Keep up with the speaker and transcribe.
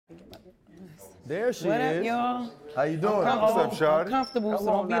There she What is. up, y'all? How you doing? What's up, Shawty? Uncomfortable, so Come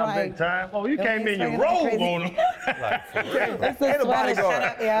don't on be now, like. big time. Oh, you don't came be in your saying robe crazy. on them. It's a Ain't nobody sweater. Shut going.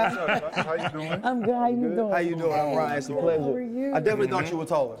 up, yeah. How you doing? I'm good. How you doing? How you doing? I'm Ryan. It's a pleasure. How are you? I definitely thought you were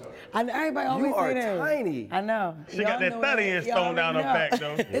taller. Everybody always You are say that. tiny. I know. She got that 30-inch stone down her back,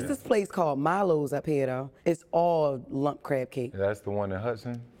 though. It's this place called Milo's up here, though. It's all lump crab cake. That's the one in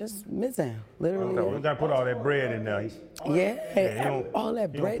Hudson? It's Midtown, literally. You gotta put all that bread in there. Yeah, all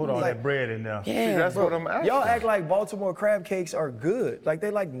that You bread. don't put all that bread in there. Yeah. That's what I'm asking. Y'all act like Baltimore crab cakes are good. Like they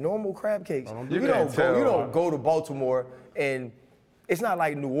like normal crab cakes. You You can't tell. don't go to Baltimore and it's not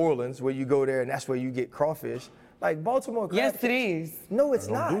like New Orleans where you go there and that's where you get crawfish. Like Baltimore crab Yes, cakes. it is. No, it's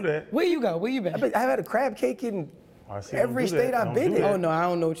not. Don't do that. Where you go? Where you been? I've had a crab cake in I see, every don't do that. state I've Don't been do in. that. Oh, no, I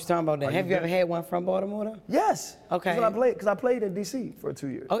don't know what you're talking about then. Have you you ever had one from Baltimore, though? Yes. Okay. Because I played in D.C. for 2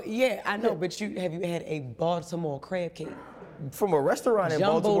 years. Oh, yeah, I know, but have you had a Baltimore crab cake? From a restaurant in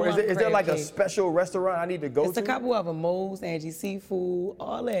Jumbo Baltimore, is lump there crab like a cake. special restaurant I need to go It's to? a couple of them, Moe's, Angie Seafood,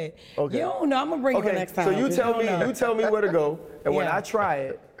 all that. Okay. You don't know, I'm gonna bring you Okay, next time. so you tell me where to go, and when Yeah. I try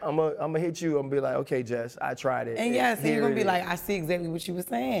it, I'm gonna hit you. I'm gonna be like, okay, Jess, I tried it. And yes, here you're gonna it be is. like, I see exactly what you were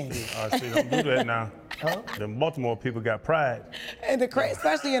saying. I see, don't do that now. The Baltimore people got pride. And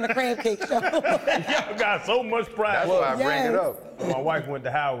especially in the crab cake show. Y'all got so much pride. That's why I bring Yes. it up. My wife went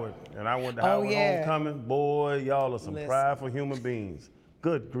to Howard, and I went to Howard yeah. homecoming. Boy, y'all are some Listen. prideful human beings.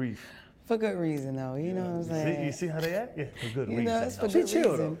 Good grief. For good reason, though. You know what I'm saying? You see how they act? Yeah, for good You reason. know, it's for She good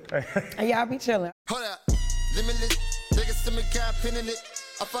chill, reason. And y'all be chilling. Hold up, limitless. Niggas to me got pin in it.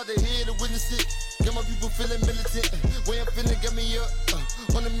 I fought the head to witness it. Got my people feeling militant. Way I'm feeling got me up.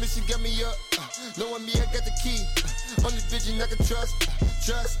 On the mission got me up. Knowing me, I got the key. Only vision I can trust.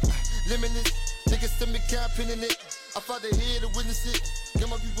 Trust. Limitless. Niggas to me got pin in it. I fought the head to witness it. Got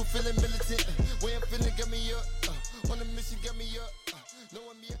my people feeling militant. Way I'm feeling got me up. On the mission got me up.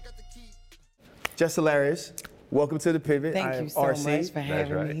 Knowing me, I got the key. Jess Hilarious, welcome to the Pivot. Thank I am you so RC. much for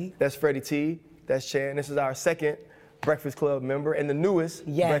having right. me. That's Freddie T. That's Chan. This is our second Breakfast Club member and the newest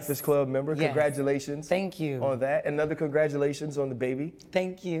Yes. Breakfast Club member. Yes. Congratulations. Thank you. On that. Another congratulations on the baby.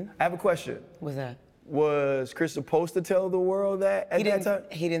 Thank you. I have a question. What's that? Was Chris supposed to tell the world that at that time?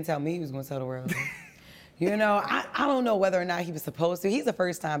 He didn't tell me he was gonna tell the world. You know, I don't know whether or not he was supposed to. He's a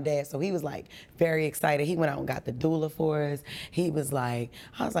first-time dad, so he was like very excited. He went out and got the doula for us. He was like,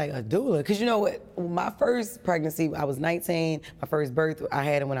 I was like, a doula? Because you know what, my first pregnancy, I was 19. My first birth, I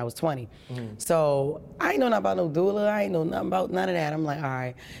had it when I was 20. So I ain't know nothing about no doula. I ain't know nothing about none of that. I'm like, all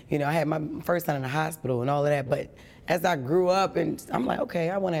right, you know, I had my first son in the hospital and all of that, but as I grew up, and I'm like, okay,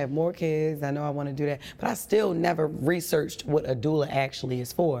 I want to have more kids. I know I want to do that. But I still never researched what a doula actually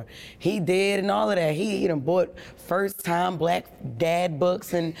is for. He did and all of that. He done bought first-time black dad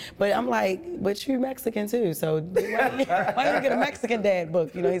books. But I'm like, but you Mexican too. So why you get a Mexican dad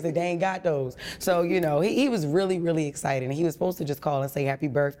book? You know, he said, they ain't got those. So, you know, he was really, really excited. And he was supposed to just call and say happy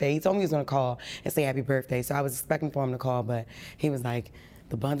birthday. He told me he was going to call and say happy birthday. So I was expecting for him to call, but he was like,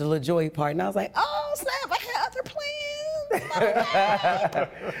 the bundle of joy part. And I was like, oh, snap, I had other plans.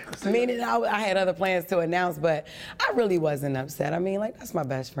 Meaning I had other plans to announce, but I really wasn't upset. I mean, like, that's my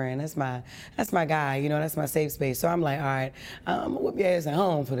best friend. That's my guy, you know, that's my safe space. So I'm like, all right, I'm gonna whip your ass at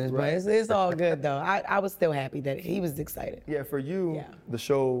home for this, but it's all good though. I was still happy that he was excited. Yeah, for you, Yeah. the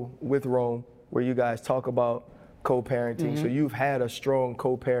show with Rome, where you guys talk about co-parenting, so you've had a strong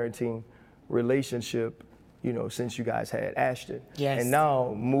co-parenting relationship, you know, since you guys had Ashton. Yes. And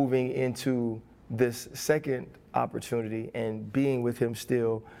now moving into this second opportunity and being with him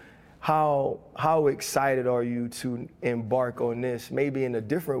still, how excited are you to embark on this, maybe in a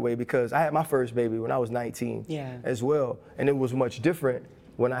different way? Because I had my first baby when I was 19 as well, and it was much different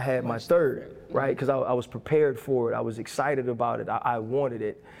when I had my third, right? Because I was prepared for it, I was excited about it, I wanted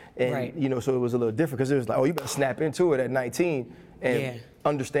it, and you know, so it was a little different because it was like, oh, you better snap into it at 19 and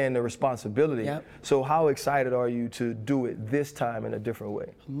understand the responsibility. So how excited are you to do it this time in a different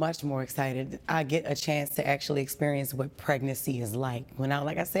way? Much more excited. I get a chance to actually experience what pregnancy is like. When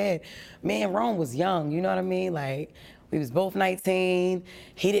like I said, me and Rome was young, you know what I mean? Like, we was both 19.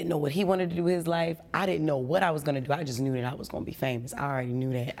 He didn't know what he wanted to do with his life. I didn't know what I was gonna do. I just knew that I was gonna be famous. I already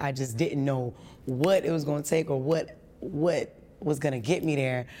knew that. I just didn't know what it was gonna take or what was gonna get me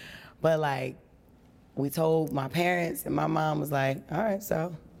there. But like, we told my parents, and my mom was like, all right,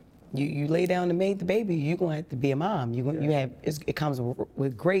 so you lay down and made the baby, you're gonna have to be a mom. It comes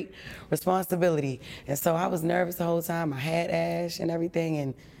with great responsibility. And so I was nervous the whole time. I had Ash and everything,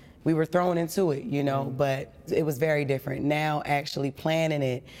 and we were thrown into it, you know, but it was very different. Now actually planning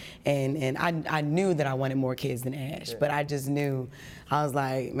it, and I knew that I wanted more kids than Ash, but I just knew I was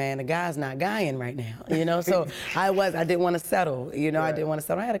like, man, the guy's not guying right now, you know? So I didn't want to settle, you know, Right. I didn't want to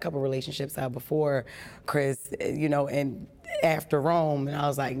settle. I had a couple relationships out before Chris, you know, and after Rome, and I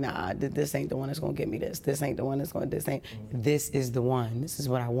was like, nah, this ain't the one that's gonna get me this. This ain't the one that's gonna, this is the one. This is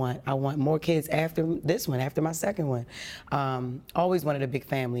what I want. I want more kids after this one, after my second one. Always wanted a big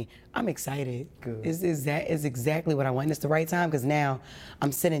family. I'm excited. Good. That is exactly what I want. And it's the right time, because now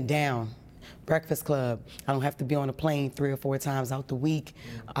I'm sitting down. Breakfast Club. I don't have to be on a plane 3 or 4 times out the week.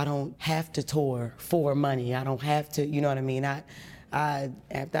 I don't have to tour for money. I don't have to, you know what I mean? After I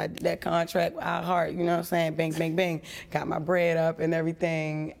did that contract with iHeart, you know what I'm saying? Bang, bang, bang. Got my bread up and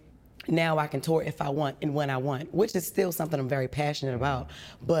everything. Now I can tour if I want and when I want, which is still something I'm very passionate about.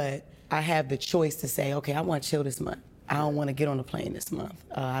 But I have the choice to say, okay, I want to chill this month. I don't want to get on the plane this month.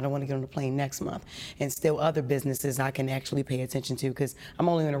 I don't want to get on the plane next month. And still other businesses I can actually pay attention to, because I'm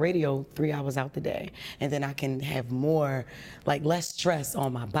only on the radio 3 hours out the day. And then I can have more, like less stress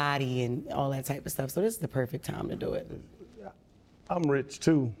on my body and all that type of stuff. So this is the perfect time to do it. I'm rich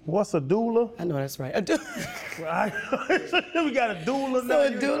too. What's a doula? I know that's right. A doula. We got a doula So now.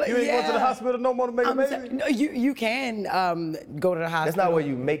 a doula, you ain't going to yeah. the hospital no more to make a baby? No, you can go to the hospital. That's not where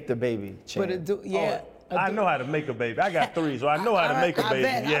you make the baby, Chan. But yeah. I know how to make a baby. I got 3, so I know how to make a baby.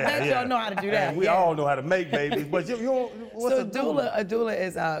 I bet y'all know how to do that. And we yeah. all know how to make babies, but you don't, what's So a doula? a doula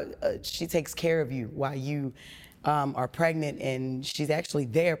is she takes care of you while you are pregnant, and she's actually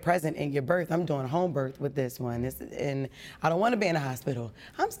there present in your birth. I'm doing home birth with this one, and I don't want to be in a hospital.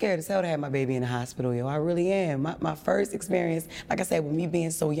 I'm scared as hell to have my baby in a hospital, yo. I really am. My first experience, like I said, with me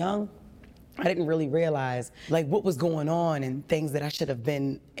being so young, I didn't really realize like what was going on and things that I should have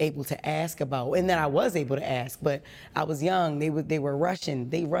been able to ask about, and that I was able to ask, but I was young. They were rushing.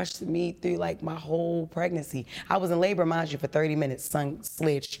 They rushed me through like my whole pregnancy. I was in labor, mind you, for 30 minutes, sun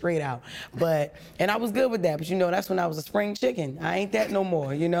slid straight out. And I was good with that, but you know, that's when I was a spring chicken. I ain't that no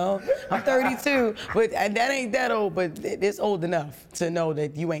more, you know? I'm 32, but that ain't that old, but it's old enough to know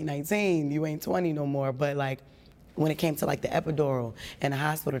that you ain't 19, you ain't 20 no more, but like, when it came to like the epidural in the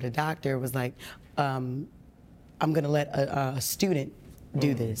hospital, the doctor was like, I'm gonna let a student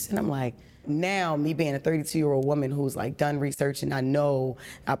do this. And I'm like, now me being a 32-year-old woman who's like done research, and I know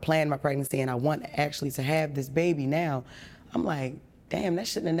I planned my pregnancy and I want actually to have this baby now, I'm like, damn, that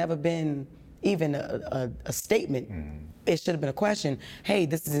shouldn't have never been even a statement. It should have been a question. Hey,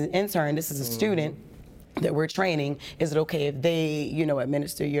 this is an intern, this is a student that we're training. Is it okay if they, you know,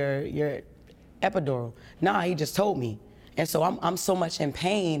 administer your epidural? Nah, he just told me. And so I'm so much in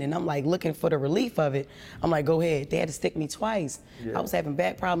pain, and I'm like looking for the relief of it. I'm like, go ahead. They had to stick me twice. Yeah. I was having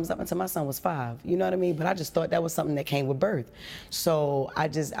back problems up until my son was 5. You know what I mean? But I just thought that was something that came with birth. So I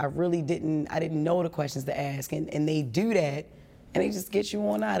didn't know the questions to ask. And they do that, and they just get you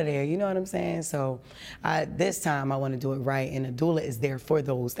on out of there. You know what I'm saying? So this time I want to do it right, and a doula is there for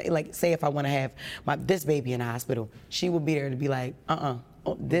those. Like, say if I want to have this baby in the hospital, she will be there to be like,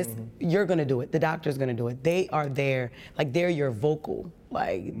 you're gonna do it. The doctor's gonna do it. They are there, like they're your vocal.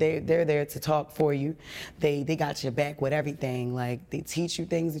 Like they're there to talk for you. They got your back with everything. Like they teach you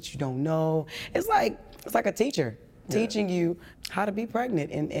things that you don't know. It's like a teacher teaching you how to be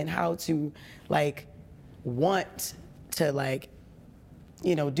pregnant and how to like want to like,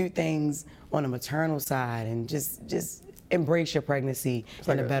 you know, do things on a maternal side and just embrace your pregnancy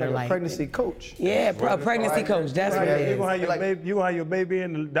in a better light. Pregnancy coach. Yeah, a pregnancy coach. That's what it You is. gonna have your baby? You gonna have your baby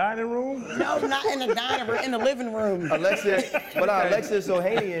in the dining room? No, not in the dining room, in the living room. Alexis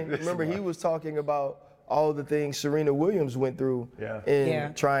Ohanian, remember he was talking about all the things Serena Williams went through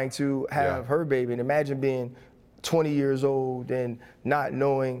in trying to have her baby. And imagine being 20 years old and not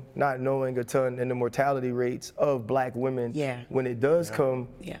knowing a ton and the mortality rates of black women when it does come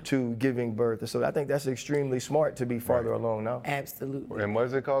to giving birth. So I think that's extremely smart to be farther along now. Absolutely. And what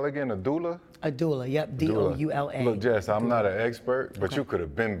is it called again? A doula? A doula, yep, D-O-U-L-A. Look, Jess, I'm not an expert, but you could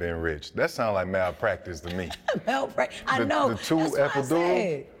have been rich. That sounds like malpractice to me. I know. The 2 That's what I epidural.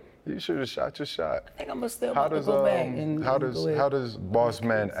 said. You should have shot your shot. I think I'm gonna still go back and how go ahead. does boss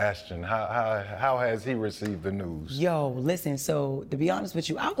man Ashton, how has he received the news? Yo, listen, so to be honest with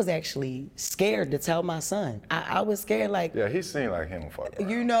you, I was actually scared to tell my son. I was scared, like, Yeah, he seemed like him fuck around.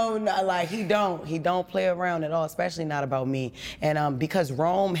 you know, like he don't play around at all, especially not about me. And because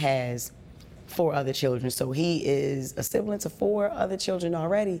Rome has 4 other children, so he is a sibling to 4 other children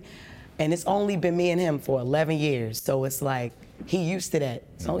already. And it's only been me and him for 11 years. So it's like, he used to that.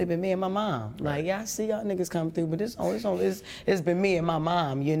 It's only been me and my mom. Like, yeah, I see y'all niggas come through, but it's been me and my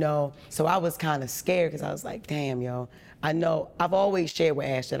mom, you know? So I was kind of scared because I was like, damn, yo, I know, I've always shared with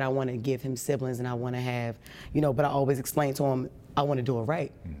Ash that I want to give him siblings and I want to have, you know, but I always explain to him, I want to do it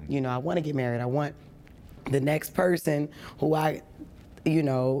right. You know, I want to get married. I want the next person who I you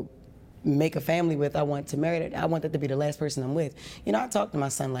know, make a family with, I want to marry that. I want that to be the last person I'm with. You know, I talk to my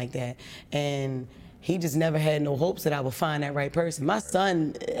son like that, and he just never had no hopes that I would find that right person. My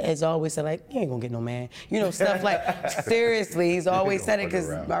son has always said, like, you ain't gonna get no man. You know, stuff like, seriously, he's always said it because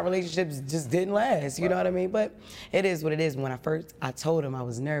my relationships just didn't last, you know what I mean? But it is what it is. When I told him I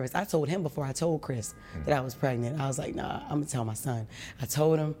was nervous. I told him before I told Chris that I was pregnant. I was like, nah, I'm gonna tell my son. I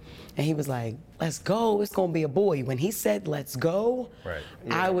told him, and he was like, let's go, it's gonna be a boy. When he said, let's go,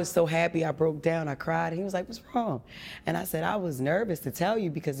 I was so happy, I broke down, I cried. He was like, what's wrong? And I said, I was nervous to tell you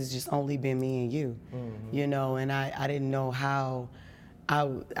because it's just only been me and you, you know, and I didn't know how,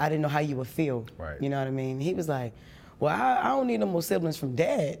 I didn't know how you would feel, you know what I mean? He was like, well, I don't need no more siblings from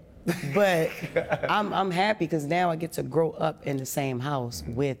dad, but I'm happy because now I get to grow up in the same house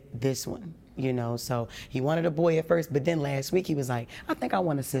with this one. You know, so he wanted a boy at first, but then last week he was like, I think I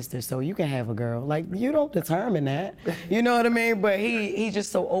want a sister, so you can have a girl. Like, you don't determine that, you know what I mean? But he's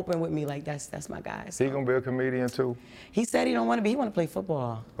just so open with me, like, that's my guy. So. He gonna be a comedian too? He said he don't want to be, he want to play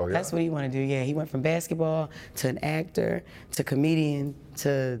football. Oh, yeah? That's what he want to do, yeah. He went from basketball to an actor to comedian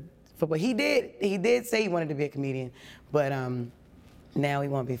to football. He did say he wanted to be a comedian, but now he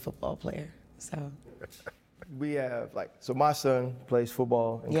want to be a football player, so. We have, like, so my son plays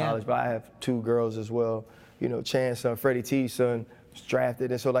football in college, but I have 2 girls as well. You know, Chan's son, Freddie T's son, was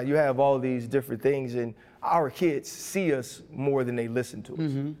drafted. And so, like, you have all these different things, and our kids see us more than they listen to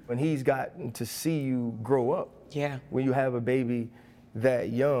us. When he's gotten to see you grow up. When you have a baby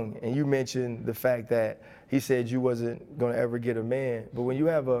that young, and you mentioned the fact that he said you wasn't gonna ever get a man, but when you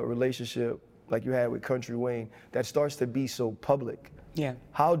have a relationship like you had with Country Wayne that starts to be so public,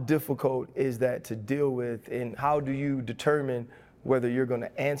 how difficult is that to deal with, and how do you determine whether you're going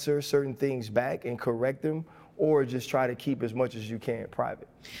to answer certain things back and correct them, or just try to keep as much as you can private?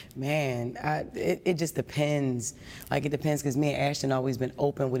 Man, it just depends. Like, it depends because me and Ashton always been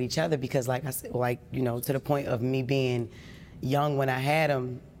open with each other because, like I said, like, you know, to the point of me being young when I had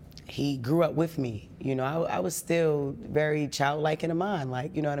him, he grew up with me. You know, I was still very childlike in the mind,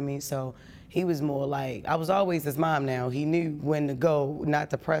 like, you know what I mean? So he was more like, I was always his mom now. He knew when to go, not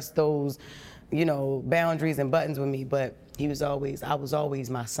to press those, you know, boundaries and buttons with me, but I was always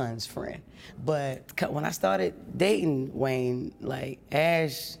my son's friend. But when I started dating Wayne, like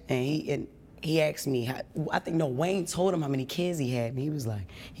Ash, and he asked me, Wayne told him how many kids he had, and he was like,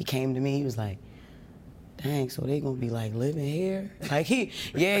 he came to me, he was like, dang, so they gonna be like living here? Like he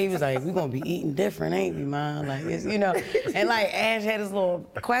was like, we gonna be eating different, ain't we, Mom? Like, it's, you know, and like Ash had his little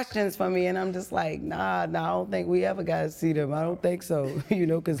questions for me, and I'm just like, nah, I don't think we ever got to see them. I don't think so, you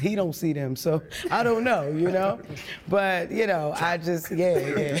know, because he don't see them, so I don't know, you know? But, you know, I just, you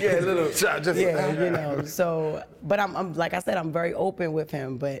know, so, but I'm like I said, I'm very open with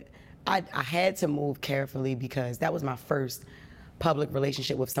him, but I had to move carefully because that was my first public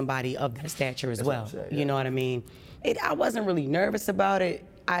relationship with somebody of that stature as well. You know what I mean? I wasn't really nervous about it.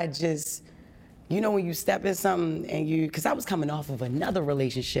 I just, you know, when you step in something and because I was coming off of another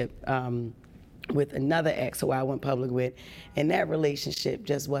relationship with another ex who I went public with, and that relationship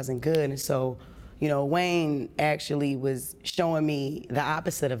just wasn't good. And so, you know, Wayne actually was showing me the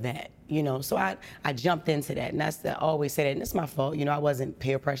opposite of that, you know, so I jumped into that, and I always say that, and it's my fault, you know, I wasn't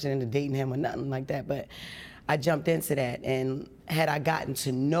peer pressured into dating him or nothing like that, but I jumped into that, and had I gotten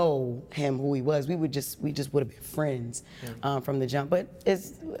to know him, who he was, we just would have been friends from the jump. But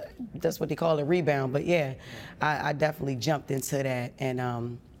that's what they call a rebound. But yeah, I definitely jumped into that,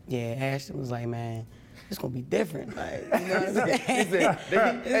 and yeah, Ashton was like, man, it's gonna be different. Like, you know what I'm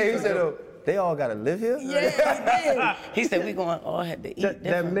saying? He said, they all gotta live here? Yeah, he said we gonna all have to eat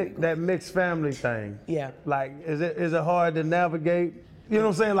that mixed family thing. Yeah. Like, is it hard to navigate? You know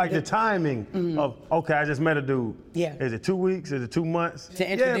what I'm saying? Like the timing of, okay, I just met a dude. Yeah. Is it 2 weeks? Is it 2 months?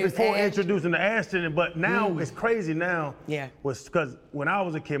 To introduce before Ash. introducing the Ashton. But now it's crazy now. Yeah. Was because when I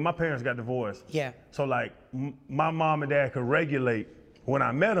was a kid, my parents got divorced. Yeah. So like my mom and dad could regulate when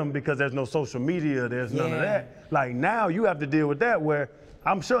I met them because there's no social media, there's none of that. Like now you have to deal with that where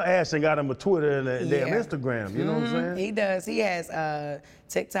I'm sure Ashton got him a Twitter and a damn Instagram, you know what I'm saying? He does. He has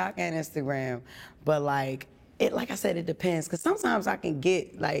TikTok and Instagram, but like I said, it depends. Cause sometimes I can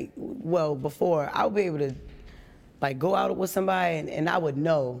get like, well, before I'll be able to like go out with somebody and I would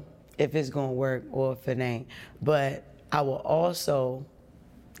know if it's gonna work or if it ain't. But I will also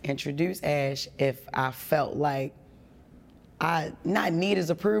introduce Ash if I felt like I not need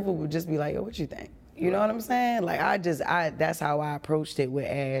his approval, would just be like, oh, what you think? You know what I'm saying? Like that's how I approached it with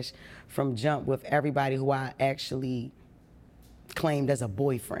Ash from jump with everybody who I actually claimed as a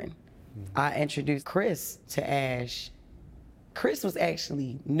boyfriend. I introduced Chris to Ash. Chris was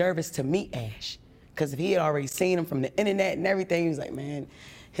actually nervous to meet Ash because if he had already seen him from the internet and everything, he was like, man,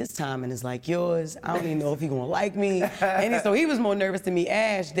 his timing is like yours. I don't even know if he gonna like me. And so he was more nervous to meet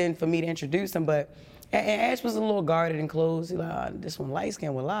Ash than for me to introduce him. But and Ash was a little guarded and closed. He's like, oh, this one light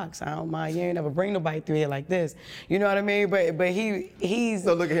skin with locks. I don't mind. You ain't never bring nobody through here like this. You know what I mean? But he's.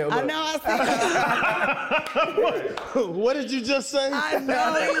 So look at him. Look. I know. I see. What did you just say? I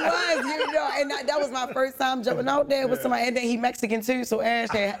know he was. You know, and that was my first time jumping out there with somebody. And then he Mexican too, so Ash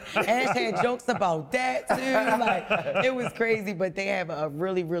had jokes about that too. Like it was crazy. But they have a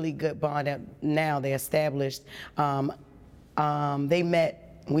really, really good bond that now they established. They met.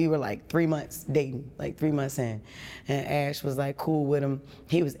 We were like 3 months dating, like 3 months in. And Ash was like cool with him.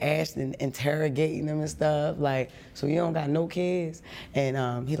 He was interrogating him and stuff. Like, so you don't got no kids?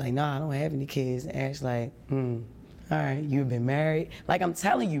 And he like, nah, I don't have any kids. And Ash like, all right, you've been married? Like I'm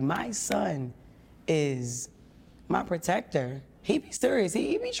telling you, my son is my protector. He be serious.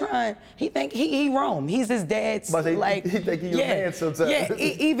 He be trying. He think he Rome. He's his dad's like. He think he your man sometimes. Yeah,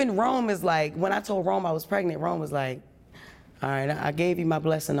 even Rome is like, when I told Rome I was pregnant, Rome was like, all right, I gave you my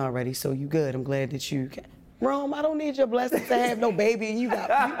blessing already, so you good. I'm glad that you can. Rome, I don't need your blessing to have no baby, and you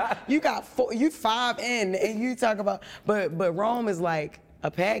got 5 in, and you talk about, but Rome is like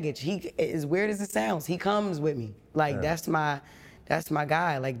a package. He, as weird as it sounds, he comes with me. Like that's my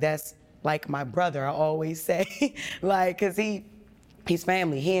guy. Like that's like my brother. I always say, like, cause he's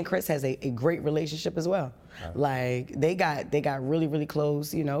family. He and Chris has a great relationship as well. Like they got really, really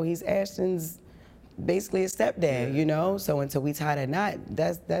close. You know, he's Ashton's basically a stepdad, you know? So until we tie that knot,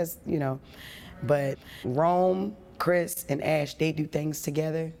 that's you know. But Rome, Chris, and Ash, they do things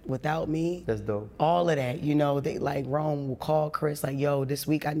together without me. That's dope. All of that, you know, they like Rome will call Chris like, yo, this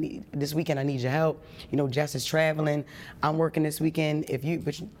weekend I need your help. You know, Jess is traveling. I'm working this weekend.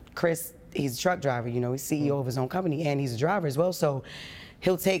 But Chris, he's a truck driver, you know, he's CEO of his own company and he's a driver as well. So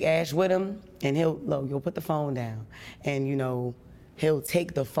he'll take Ash with him and you'll put the phone down. And you know, he'll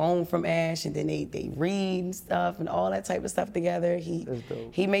take the phone from Ash and then they read and stuff and all that type of stuff together.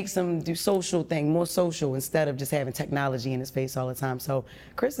 He makes them do social thing, more social, instead of just having technology in his face all the time. So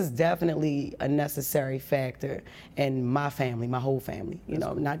Chris is definitely a necessary factor in my family, my whole family. You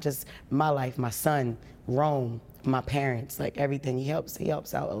know, not just my life, my son, Rome, my parents, like everything. He helps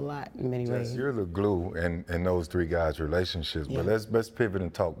out a lot in many ways. You're the glue in those 3 guys' relationships. Yeah. But let's pivot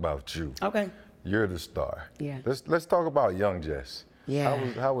and talk about you. Okay. You're the star. Yeah. Let's talk about young Jess. Yeah.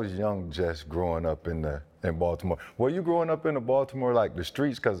 How was young Jess growing up in Baltimore? Were you growing up in the Baltimore, like the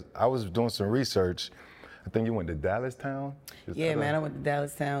streets? Because I was doing some research. I think you went to Dallastown? Yeah, man, I went to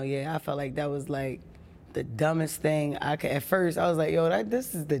Dallastown. Yeah, I felt like that was like the dumbest thing I could. At first, I was like, yo,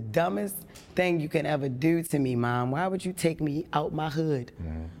 this is the dumbest thing you can ever do to me, Mom. Why would you take me out my hood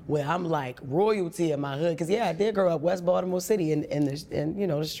where I'm like royalty in my hood? Because yeah, I did grow up West Baltimore City in you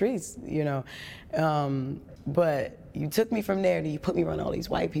know, the streets, you know. But you took me from there and you put me around all these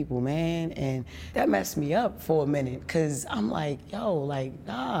white people, man, and that messed me up for a minute, because I'm like, yo, like,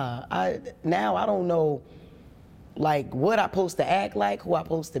 nah, now I don't know, like, what I'm supposed to act like, who I'm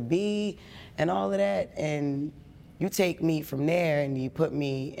supposed to be, and all of that. And you take me from there and you put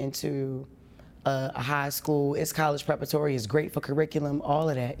me into a high school. It's college preparatory. It's great for curriculum, all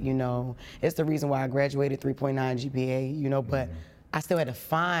of that, you know. It's the reason why I graduated 3.9 GPA, you know, but I still had to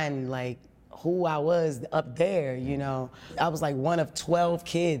find, like, who I was up there, you know. I was like one of 12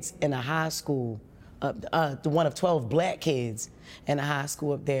 kids in a high school, one of 12 black kids in a high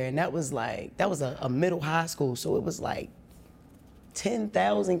school up there. And that was a middle high school. So it was like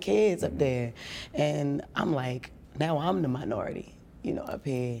 10,000 kids up there. And I'm like, now I'm the minority, you know, up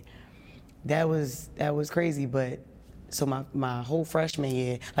here. That was crazy, but so my whole freshman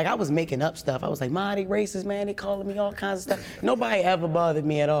year, like I was making up stuff. I was like, Ma, they racist, man. They calling me all kinds of stuff. Nobody ever bothered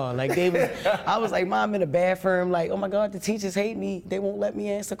me at all. Like I was like, Mom, in the bathroom, like, oh my God, the teachers hate me. They won't let me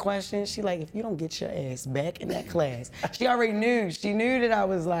answer questions. She like, if you don't get your ass back in that class. She already knew. She knew that I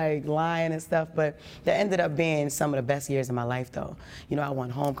was like lying and stuff, but that ended up being some of the best years of my life though. You know, I won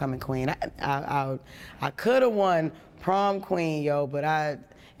homecoming queen. I could have won prom queen, yo, but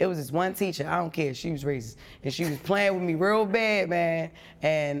it was this one teacher, I don't care, she was racist. And she was playing with me real bad, man.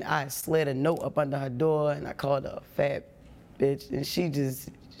 And I slid a note up under her door and I called her a fat bitch. And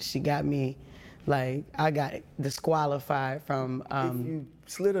she got me, like, I got disqualified from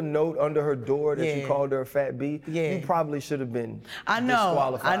slid a note under her door that you Yeah. called her a fat B, Yeah. you probably should have been I know,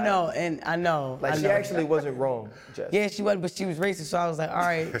 disqualified. I know. Like, I she know. actually wasn't wrong, Jess. Yeah, she wasn't, but she was racist. So I was like, all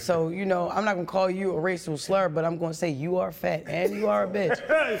right, so, you know, I'm not gonna call you a racial slur, but I'm gonna say you are fat and you are a bitch.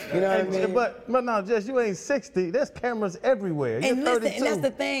 You know what I mean? But no, Jess, you ain't 60. There's cameras everywhere. You're And 32. listen, and that's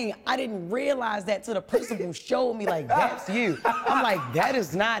the thing. I didn't realize that till the principal showed me, like, that's you. I'm like, that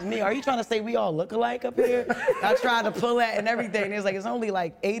is not me. Are you trying to say we all look alike up here? I tried to pull that and everything. And it's like, it's only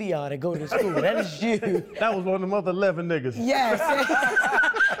like 80 y'all that go to school. That is you. That was one of them other 11 niggas. Yes.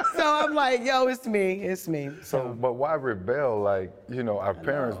 So I'm like, yo, it's me. It's me. So, but why rebel? Like, you know, our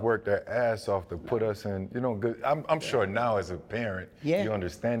parents worked their ass off to put us in, you know, good. I'm sure now as a parent, Yeah. you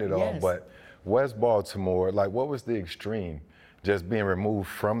understand it all, Yes. but West Baltimore, like, what was the extreme? Just being removed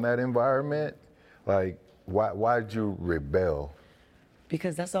from that environment? Like, why'd you rebel?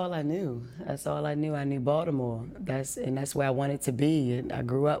 Because that's all I knew. That's all I knew. I knew Baltimore. That's where I wanted to be. And I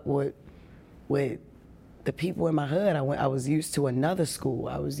grew up with the people in my hood. I was used to another school.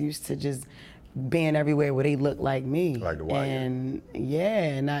 I was used to just being everywhere where they looked like me. Like the white. And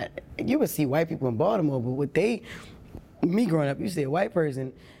yeah, and you would see white people in Baltimore, but me growing up, you see a white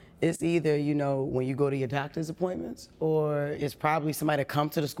person, it's either, you know, when you go to your doctor's appointments, or it's probably somebody that come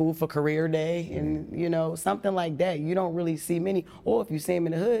to the school for career day, and you know, something like that. You don't really see many, or if you see them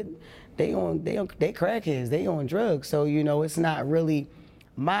in the hood, they crackheads, they on drugs. So, you know, it's not really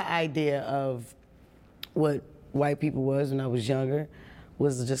my idea of what white people was when I was younger.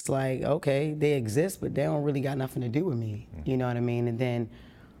 Was just like, okay, they exist, but they don't really got nothing to do with me. You know what I mean? And then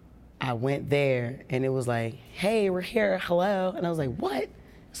I went there, and it was like, hey, we're here, hello. And I was like, what?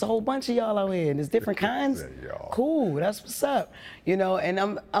 It's a whole bunch of y'all out here, and there's different kinds. Cool, that's what's up. You know, and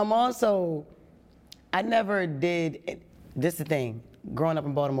I'm also, I never did, this is the thing, growing up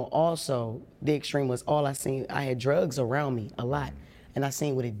in Baltimore also, the extreme was all I seen, I had drugs around me a lot. And I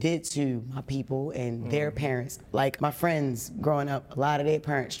seen what it did to my people and their parents. Like my friends growing up, a lot of their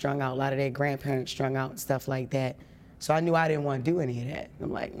parents strung out, a lot of their grandparents strung out and stuff like that. So I knew I didn't want to do any of that.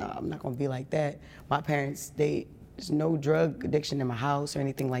 I'm like, no, I'm not gonna be like that. My parents, there's no drug addiction in my house or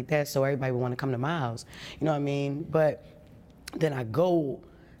anything like that, so everybody would want to come to my house. You know what I mean? But then I go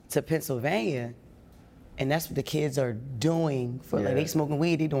to Pennsylvania, and that's what the kids are doing for like, they smoking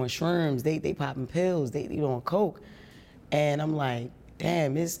weed, they doing shrooms, they popping pills, they doing coke. And I'm like,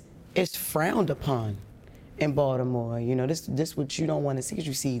 damn, it's frowned upon in Baltimore. You know, this what you don't want to see, because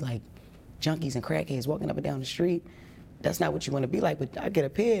you see like junkies and crackheads walking up and down the street. That's not what you want to be like, but I get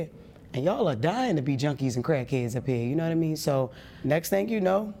up here, and y'all are dying to be junkies and crackheads up here, you know what I mean? So next thing you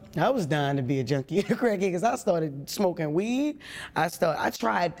know, I was dying to be a junkie and a crackhead, because I started smoking weed. I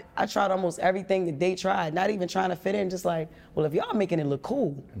tried almost everything that they tried, not even trying to fit in, just like, well, if y'all making it look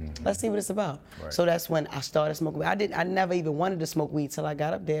cool, let's see what it's about. Right. So that's when I started smoking weed. I never even wanted to smoke weed till I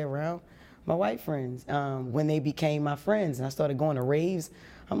got up there around my white friends, when they became my friends, and I started going to raves.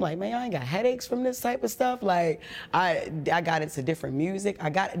 I'm like, man, I ain't got headaches from this type of stuff. Like, I got into different music.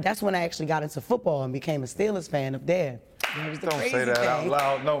 That's when I actually got into football and became a Steelers fan up there. Don't say that out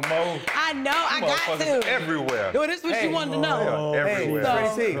loud no more. I know, I got to. Everywhere. Well, this is what you wanted to know.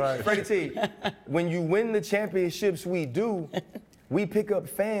 Everywhere. Freddie T, when you win the championships we pick up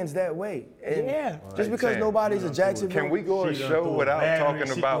fans that way. And just because nobody's a Jacksonville. Can we go a show without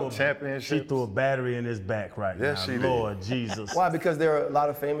talking about championships? She threw a battery in his back right now. Yes, she did. Lord Jesus. Why? Because there are a lot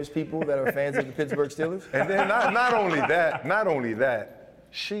of famous people that are fans of the Pittsburgh Steelers? And then not only that,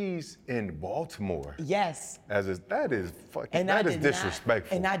 she's in Baltimore. Yes. That is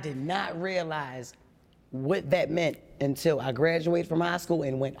disrespectful. And I did not realize what that meant until I graduated from high school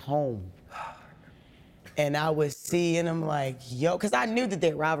and went home. And I was seeing them like, yo, because I knew that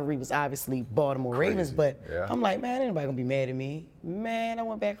their rivalry was obviously Baltimore Ravens, but I'm like, man, ain't nobody gonna be mad at me. Man, I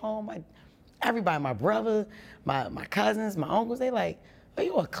went back home. Everybody, my brother, my cousins, my uncles, they like, oh,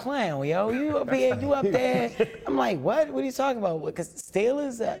 you a clown, yo. You up here, you up there. I'm like, what? What are you talking about? Because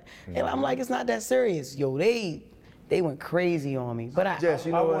Steelers? And I'm like, it's not that serious. Yo, they went crazy on me. But Jess,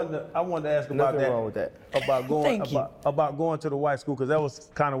 you know what? I wanted to ask about Nothing wrong with that. About going to the white school, because that was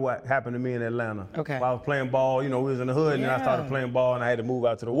kind of what happened to me in Atlanta. Okay. While I was playing ball, you know, we was in the hood, and then I started playing ball, and I had to move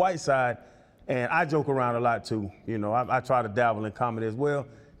out to the white side. And I joke around a lot too. You know, I try to dabble in comedy as well.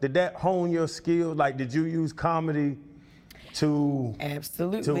 Did that hone your skills? Like, did you use comedy to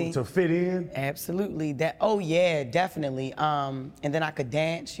absolutely to fit in? Absolutely. Oh yeah, definitely. And then I could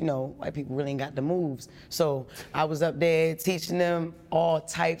dance. You know, white people really ain't got the moves. So I was up there teaching them all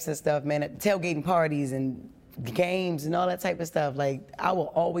types of stuff, man, at tailgating parties and games and all that type of stuff. Like, I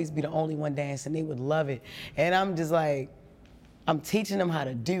will always be the only one dancing. They would love it. And I'm just like, I'm teaching them how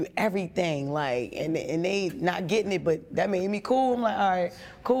to do everything, like, and they not getting it, but that made me cool. I'm like, all right,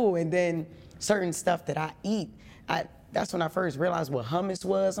 cool. And then certain stuff that I eat, that's when I first realized what hummus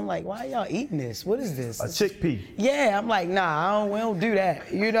was. I'm like, why y'all eating this? What is this? A chickpea. Yeah, I'm like, nah, we don't do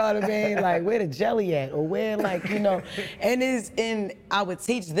that. You know what I mean? Like, where the jelly at? Or where, like, you know, and I would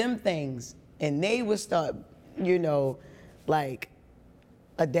teach them things, and they would start, you know, like,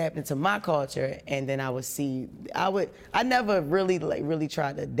 adapting to my culture, and then I would see, I never really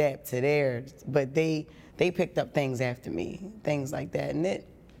tried to adapt to theirs, but they picked up things after me, things like that. And it,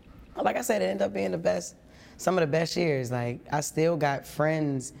 like I said, it ended up being some of the best years. Like, I still got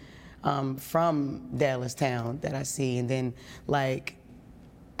friends from Dallas town that I see, and then like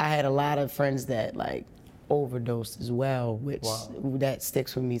I had a lot of friends that like overdosed as well, which that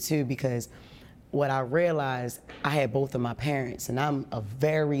sticks with me too, because what I realized, I had both of my parents, and I'm a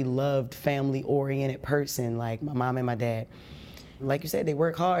very loved, family-oriented person, like my mom and my dad. Like you said, they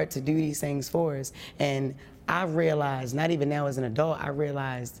work hard to do these things for us. And I realized, not even now as an adult, I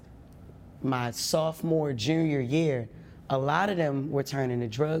realized my sophomore, junior year, a lot of them were turning to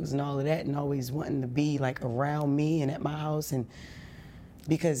drugs and all of that, and always wanting to be like around me and at my house, and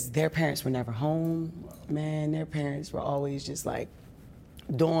because their parents were never home, man, their parents were always just like,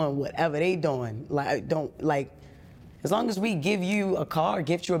 doing whatever they doing. Like, as long as we give you a car,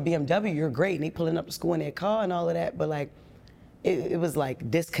 gift you a BMW, you're great. And they pulling up to school in their car and all of that. But like, it was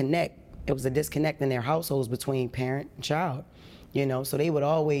like disconnect. It was a disconnect in their households between parent and child, you know? So they would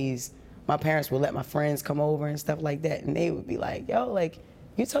always, my parents would let my friends come over and stuff like that. And they would be like, yo, like,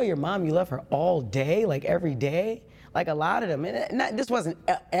 you tell your mom you love her all day, like every day? Like a lot of them, and this wasn't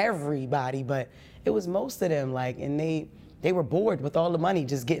everybody, but it was most of them, like, and they were bored with all the money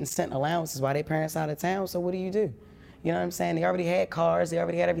just getting sent allowances while their parents out of town, so what do? You know what I'm saying? They already had cars, they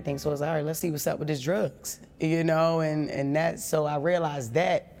already had everything, so it's all right, let's see what's up with this drugs, you know? And that's, so I realized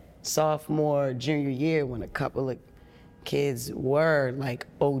that sophomore, junior year when a couple of kids were like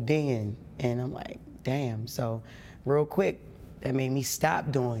ODing, and I'm like, damn, so real quick, that made me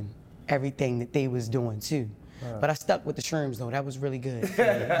stop doing everything that they was doing too. But I stuck with the shrooms though. That was really good.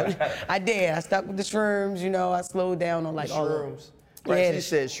 I did. I stuck with the shrooms. You know, I slowed down on like all shrooms. Right, Yeah, she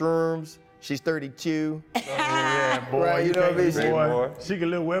said shrooms. She's 32. Yeah, boy. Right, you know what I mean? Boy, she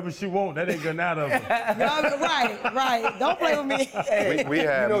can live wherever she want. That ain't getting out of her. right. Don't play with me. We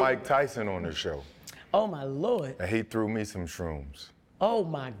had Mike Tyson on the show, Oh my Lord. and he threw me some shrooms. Oh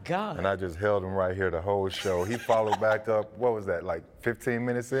my God. And I just held him right here the whole show. He followed back up, what was that, like 15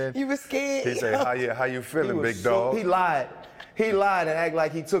 minutes in? You were scared. He said, how you feeling, He was big dog? He lied. He lied and acted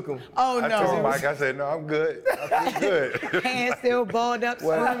like he took him. Oh I told no. Mike, I said, no, I'm good. I feel good. Hands still balled up,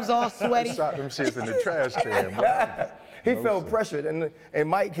 shrooms all sweaty. Shot them shits in the trash can, boy. He felt pressured, and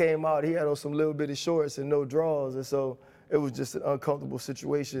Mike came out. He had on some little bitty shorts and no drawers, and so it was just an uncomfortable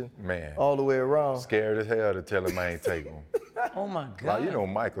situation, Man. all the way around. Scared as hell to tell him I ain't take them. Oh my God. Like, you know,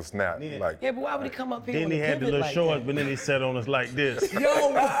 Michael snapped. Like, Yeah, but why would he come up here Then with he a had the pivot little like shorts, that? but then he sat on us like this. Yo,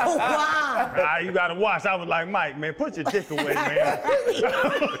 why? You gotta watch. I was like, Mike, man, put your dick away, man.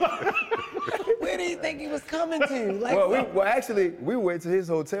 Where do you think he was coming to? Like, Well, actually, we went to his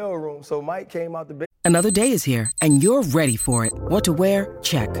hotel room, so Mike came out the bed. Another day is here, and you're ready for it. What to wear?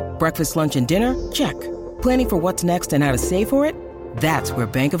 Check. Breakfast, lunch, and dinner? Check. Planning for what's next and how to save for it? That's where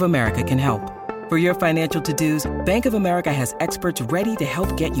Bank of America can help. For your financial to-dos, Bank of America has experts ready to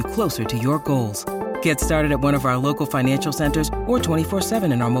help get you closer to your goals. Get started at one of our local financial centers or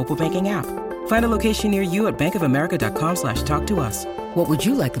 24/7 in our mobile banking app. Find a location near you at bankofamerica.com/talktous. What would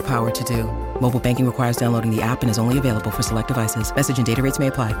you like the power to do? Mobile banking requires downloading the app and is only available for select devices. Message and data rates may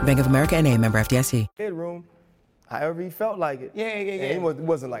apply. Bank of America N.A., member FDIC. Bedroom, however he felt like it. Yeah. And it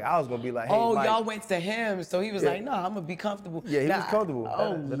wasn't like I was gonna be like, hey, Oh, Mike. y'all went to him, so he was like, no, I'm gonna be comfortable. Yeah, he was comfortable.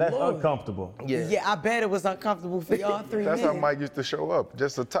 So that's Lord. uncomfortable. Yeah, I bet it was uncomfortable for y'all three that's men. how Mike used to show up.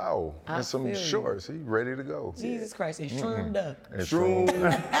 Just a towel I and some feel you. shorts. He ready to go. Jesus Christ, and shroomed up. And Shroom.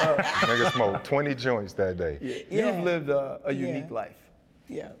 Nigga smoked 20 joints that day. Yeah. You've lived a unique life.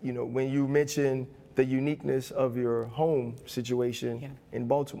 Yeah. You know, when you mention the uniqueness of your home situation in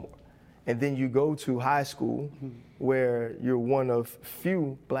Baltimore, and then you go to high school where you're one of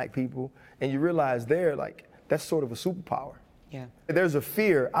few black people, and you realize there, like, that's sort of a superpower. Yeah. There's a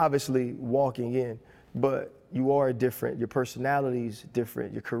fear, obviously, walking in, but you are different. Your personality's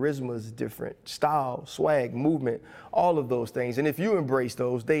different. Your charisma's different. Style, swag, movement, all of those things. And if you embrace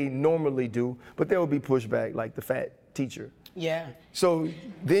those, they normally do, but there will be pushback, like the fat teacher. Yeah. So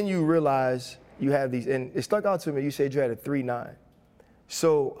then you realize you have these, and it stuck out to me, you said you had a 3.9.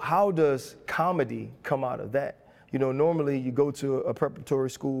 So how does comedy come out of that? You know, normally you go to a preparatory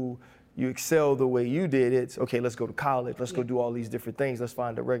school, you excel the way you did. It's okay, let's go to college, let's go do all these different things, let's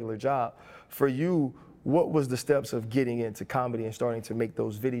find a regular job. For you, what was the steps of getting into comedy and starting to make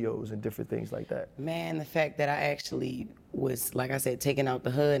those videos and different things like that? Man, the fact that I actually was, like I said, taken out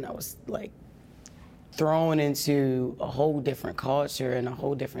the hood, and I was like thrown into a whole different culture and a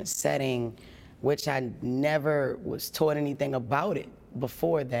whole different setting, which I never was taught anything about it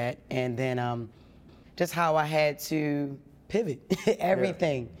before that. And then just how I had to pivot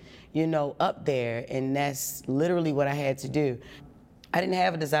everything, you know, up there. And that's literally what I had to do. I didn't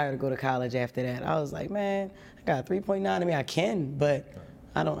have a desire to go to college after that. I was like, man, I got a 3.9. I mean, I can, but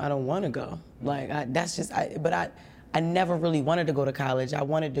I don't want to go. Like, I never really wanted to go to college. I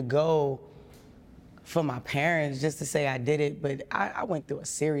wanted to go for my parents, just to say I did it, but I went through a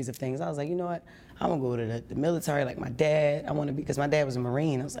series of things. I was like, you know what? I'm gonna go to the military like my dad. I want to be, because my dad was a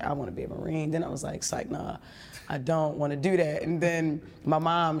Marine. I was like, I want to be a Marine. Then I was like, psych, nah, I don't want to do that. And then my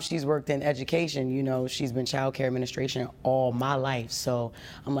mom, she's worked in education, you know, she's been child care administration all my life. So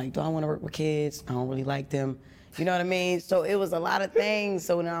I'm like, do I want to work with kids? I don't really like them. You know what I mean? So it was a lot of things.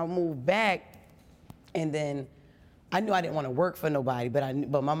 So then I moved back, and then I knew I didn't want to work for nobody,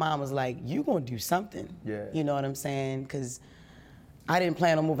 but my mom was like, you gonna do something. Yeah. You know what I'm saying? Because I didn't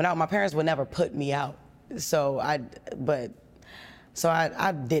plan on moving out. My parents would never put me out. So I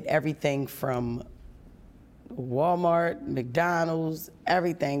did everything from Walmart, McDonald's,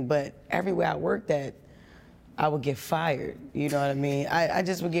 everything, but everywhere I worked at, I would get fired. You know what I mean? I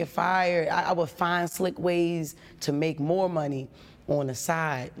just would get fired. I would find slick ways to make more money on the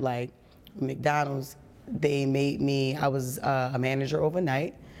side. Like McDonald's, they made me, I was a manager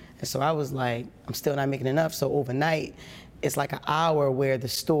overnight. And so I was like, I'm still not making enough. So overnight, it's like an hour where the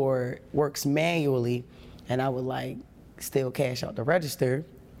store works manually, and I would like still cash out the register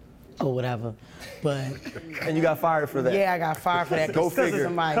or whatever. But And you got fired for that? yeah, I got fired for that. Go figure.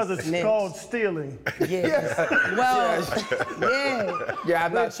 Because it's snitched. called stealing. Yeah. Well, yeah. Yeah,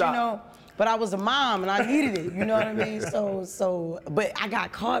 I'm not But, shocked. you know, but I was a mom and I needed it, you know what I mean? But I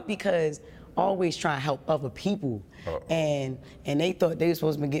got caught because always trying to help other people. And they thought they were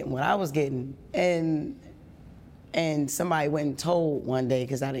supposed to be getting what I was getting. And somebody went and told one day,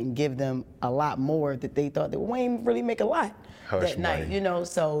 because I didn't give them a lot more, that they thought that we ain't really make a lot that night, you know?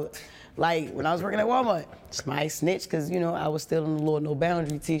 So, like, when I was working at Walmart, somebody snitched, because, you know, I was still in the Lord No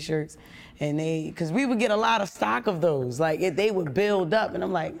Boundary t-shirts. And because we would get a lot of stock of those. Like, they would build up, and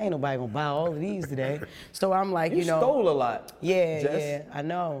I'm like, ain't nobody gonna buy all of these today. So I'm like, you know. You stole a lot. Yeah, Jess. yeah, I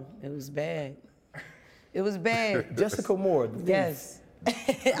know. It was bad. It was bad. Jessica Moore. the thief. Yes.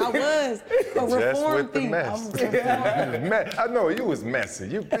 I was a Just reform with the thief. mess. I know you was messy.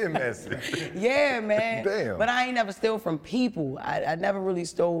 You been messy. Yeah, man. Damn. But I ain't never stole from people. I never really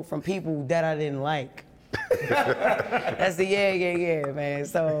stole from people that I didn't like. That's the yeah, man.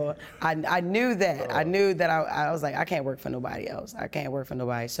 So I knew that. I knew that I was like, I can't work for nobody else. I can't work for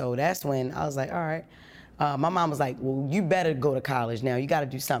nobody. So that's when I was like, all right. My mom was like, well, you better go to college now. You got to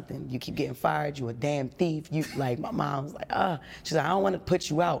do something. You keep getting fired. You a damn thief. You like, my mom was like, she's like, I don't want to put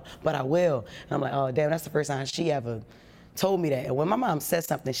you out, but I will. And I'm like, oh, damn, that's the first time she ever told me that. And when my mom says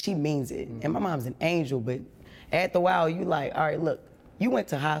something, she means it. And my mom's an angel, but after a while, you like, all right, look, you went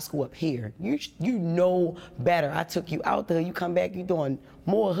to high school up here. You know better. I took you out there. You come back, you doing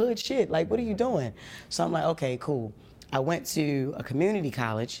more hood shit. Like, what are you doing? So I'm like, okay, cool. I went to a community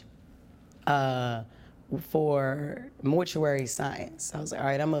college for mortuary science. I was like, all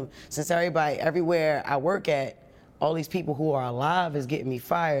right, since everywhere I work at, all these people who are alive is getting me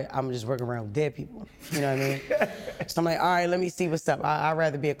fired, I'm just working around with dead people. You know what I mean? So I'm like, all right, let me see what's up. I'd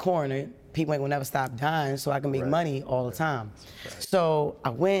rather be a coroner. People ain't gonna never stop dying, so I can make money all the time. So I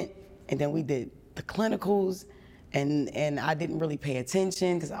went, and then we did the clinicals, and I didn't really pay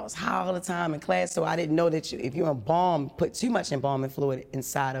attention because I was high all the time in class, so I didn't know that if you put too much embalming fluid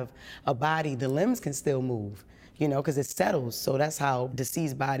inside of a body, the limbs can still move, you know, because it settles. So that's how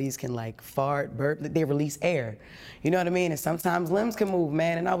deceased bodies can like fart, burp, they release air. You know what I mean? And sometimes limbs can move,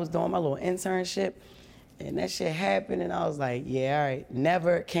 man. And I was doing my little internship, and that shit happened, and I was like, yeah, all right.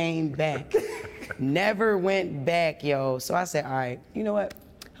 Never came back. Never went back, yo. So I said, all right, you know what?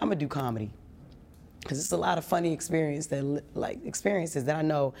 I'm gonna do comedy. Because it's a lot of funny experiences that I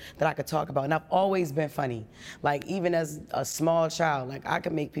know that I could talk about. And I've always been funny. Like, even as a small child, like, I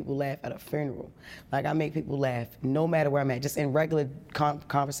could make people laugh at a funeral. Like, I make people laugh no matter where I'm at, just in regular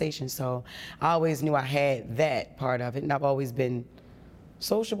conversations. So I always knew I had that part of it. And I've always been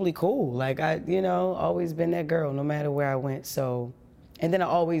sociably cool. Like, always been that girl no matter where I went. So, and then I've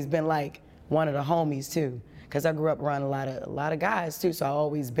always been like one of the homies too. because I grew up around a lot of guys too, so I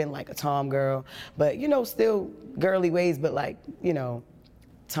always been like a tom girl, but you know, still girly ways, but like, you know,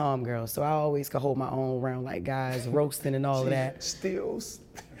 tom girl. So I always could hold my own around like guys, roasting and all of that. Steals.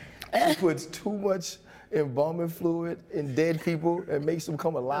 She puts too much embalming fluid in dead people and makes them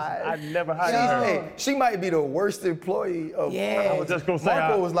come alive. I never hired her. Hey, she might be the worst employee of. Yeah. I was just gonna say,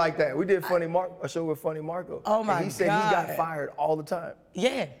 Marco was like that. We did a show with Funny Marco. Oh my and he said God. he got fired all the time.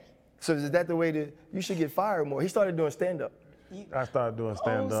 Yeah. So is that the way that you should get fired more? He started doing stand-up. I started doing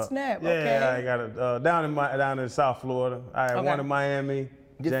stand-up. Oh, snap, Yeah, okay. I got it down in South Florida. I had Okay. one in Miami.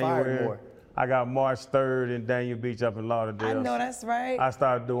 Get January. fired more. I got March 3rd in Daniel Beach up in Lauderdale. I know that's right. I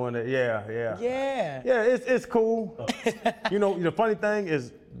started doing it. Yeah. Yeah. Yeah, it's cool. You know, the funny thing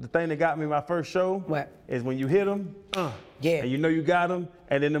is, the thing that got me my first show What? is when you hit them, Yeah. and you know you got them,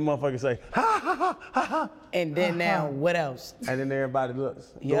 and then the motherfucker say, ha, ha, ha, ha, ha. And then now, what else? And then everybody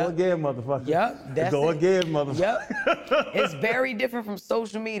looks. Yep. Go again, motherfucker. Yep, that's Go it. again, motherfucker. Yep. It's very different from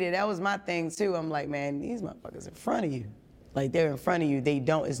social media. That was my thing too. I'm like, man, these motherfuckers in front of you. Like, they're in front of you. They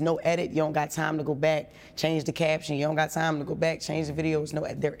don't, it's no edit. You don't got time to go back, change the caption. You don't got time to go back, change the videos. No,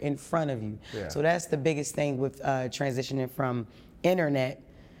 they're in front of you. Yeah. So that's the biggest thing with transitioning from internet,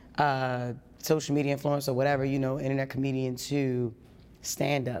 social media influencer, or whatever, you know, internet comedian to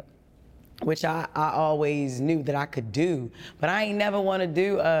stand-up, which I always knew that I could do. But I ain't never want to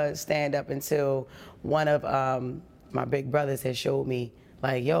do stand-up until one of my big brothers had showed me,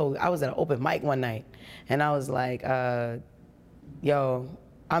 like, yo, I was at an open mic one night, and I was like, yo,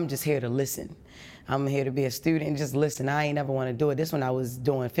 I'm just here to listen. I'm here to be a student and just listen. I ain't never want to do it. This one I was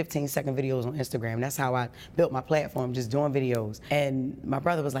doing 15-second videos on Instagram. That's how I built my platform, just doing videos. And my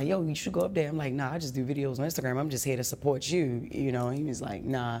brother was like, yo, you should go up there. I'm like, nah, I just do videos on Instagram. I'm just here to support you, you know? And he was like,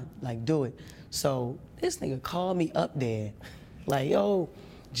 nah, like, do it. So this nigga called me up there, like, yo,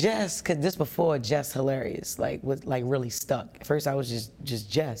 Jess, cause this before Jess Hilarious, like, was like really stuck. At first I was just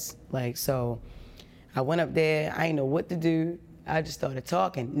Jess, like, so I went up there, I didn't know what to do. I just started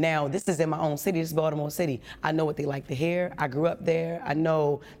talking. Now, this is in my own city, this is Baltimore City. I know what they like to hear. I grew up there. I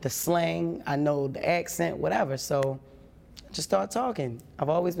know the slang, I know the accent, whatever. So I just started talking. I've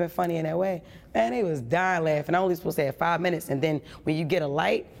always been funny in that way. Man, they was dying laughing. I only supposed to have 5 minutes, and then when you get a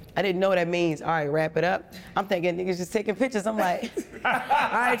light, I didn't know what that means. All right, wrap it up. I'm thinking niggas just taking pictures. I'm like, all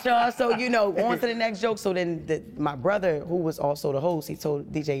right, y'all. So, you know, on to the next joke. So then my brother, who was also the host, he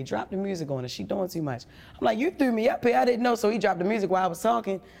told DJ, drop the music on her. She doing too much. I'm like, you threw me up here. I didn't know. So he dropped the music while I was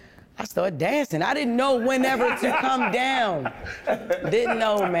talking. I started dancing. I didn't know whenever to come down. Didn't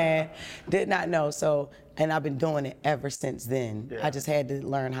know, man. Did not know. So, and I've been doing it ever since then. Yeah. I just had to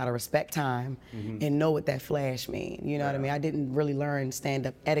learn how to respect time and know what that flash mean. You know what I mean? I didn't really learn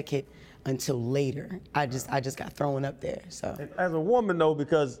stand-up etiquette until later. I just got thrown up there. So As a woman though,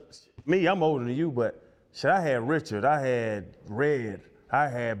 because me, I'm older than you, but shit, I had Richard, I had Red, I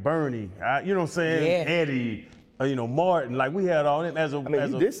had Bernie, you know what I'm saying? Yeah. Eddie, you know, Martin, like we had all them as a. I mean, as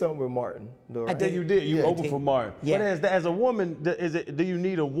you a, did something with Martin, though, right? I did. You did. You Yeah, opened I for did. Martin. Yeah. But as a woman, do you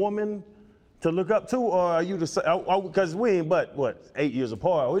need a woman to look up to, or are you the same? Because we ain't but what 8 years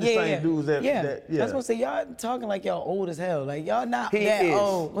apart. We the same dudes that. yeah. That, I was gonna say, y'all talking like y'all old as hell. Like y'all not He that is.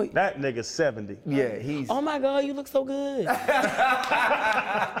 old. Wait. That nigga's 70. Yeah, he's. Oh my God, you look so good.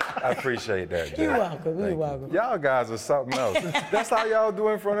 I appreciate that, Jess. You're welcome. You're welcome. Y'all guys are something else. That's how y'all do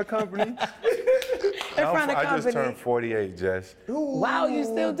in front of company? In front of I just company. turned 48, Jess. Wow, you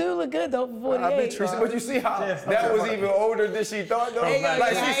still do look good though for 48. I've been treating, but you see how that was even older than she thought, though. Hey,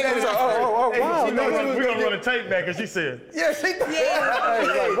 Like she said, it's like, wow. she thought he was We're gonna gonna run a tape back, and she said. Yeah, she thought.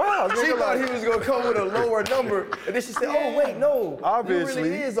 Yeah. Like, wow, She nigga, thought like, he was gonna come with a lower number, and then she said, "Oh wait, no, Obviously. you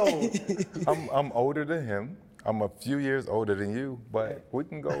really is old." I'm older than him. I'm a few years older than you, but we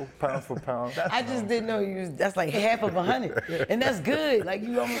can go pound for pound. I just didn't know you was, that's like half of 100. And that's good. Like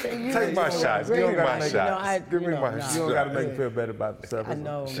you almost you Take my doing shots. great. Give me my Like, shots. Give me my You shots. don't gotta make me feel better about yourself. I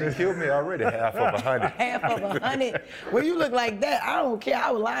know, She man. killed me already, half of 100. Half of 100. When you look like that, I don't care. I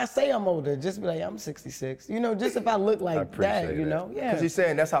would lie and say I'm older. Just be like, I'm 66. You know, just if I look like appreciate that, you know? that. Yeah. Because she's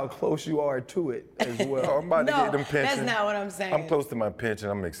saying that's how close you are to it as Oh, well. I'm about to No, get them pension. that's not what I'm saying. I'm close to my pension.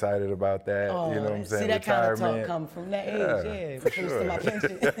 I'm excited about that. Oh, you know what I'm saying? see, that kind of talk Retirement. come from that age, yeah. for Close sure. to my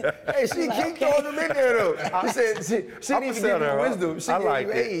pension. Hey, she keep throwing them in there though. I said she didn't even give you wisdom. She I gave like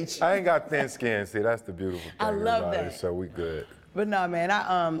you it. age. I ain't got thin skin. See, that's the beautiful thing I love about that. it. So we good. But no, man,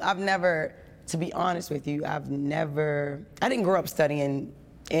 I've never, to be honest with you, I didn't grow up studying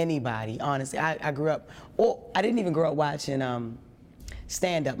anybody, honestly. I grew up, I didn't even grow up watching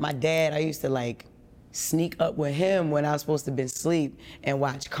stand-up. My dad, I used to like sneak up with him when I was supposed to be asleep and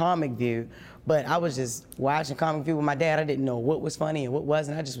watch Comic View. But I was just watching Comic View with my dad. I didn't know what was funny and what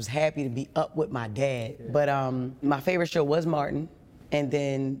wasn't. I just was happy to be up with my dad. Yeah. But my favorite show was Martin, and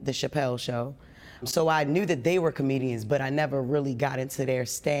then the Chappelle Show. So I knew that they were comedians, but I never really got into their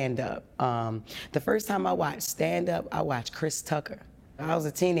stand-up. The first time I watched stand-up, I watched Chris Tucker. I was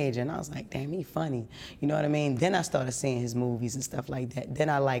a teenager, and I was like, damn, he funny. You know what I mean? Then I started seeing his movies and stuff like that. Then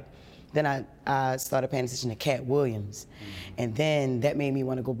I started paying attention to Cat Williams. And then that made me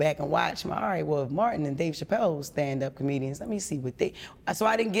want to go back and watch. All right, well, if Martin and Dave Chappelle stand-up comedians, let me see what they... So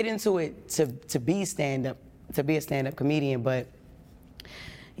I didn't get into it to be a stand-up comedian, but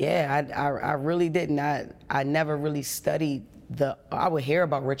yeah, I really didn't. I never really studied I would hear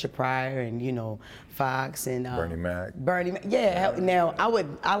about Richard Pryor and, you know, Fox and Bernie Mac. Yeah, now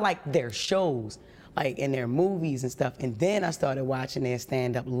I liked their shows, like in their movies and stuff, and then I started watching their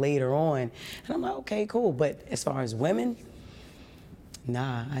stand-up later on, and I'm like, okay, cool. But as far as women,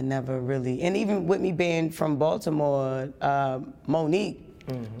 nah, I never really. And even with me being from Baltimore, Monique,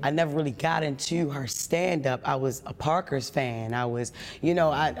 I never really got into her stand-up. I was a Parker's fan. I was, you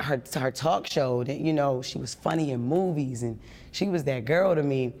know, her talk show, you know, she was funny in movies, and she was that girl to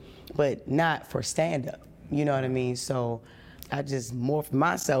me, but not for stand-up, you know what I mean? So I just morphed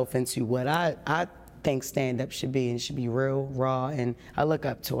myself into what I think stand-up should be, and it should be real, raw, and I look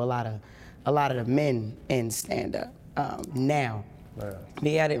up to a lot of the men in stand-up now. Yeah. But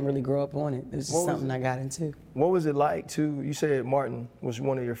yeah, I didn't really grow up on it. It was just something I got into. What was it like you said Martin was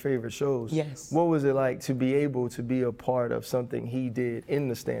one of your favorite shows. Yes. What was it like to be able to be a part of something he did in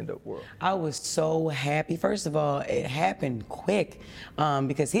the stand-up world? I was so happy. First of all, it happened quick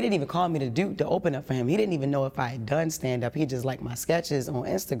because he didn't even call me to open up for him. He didn't even know if I had done stand-up. He just liked my sketches on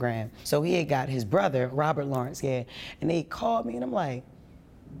Instagram. So he had got his brother, Robert Lawrence, and they called me, and I'm like,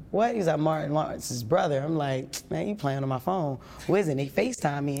 what? He's like, Martin Lawrence's brother. I'm like, man, you playing on my phone. Whizzing. They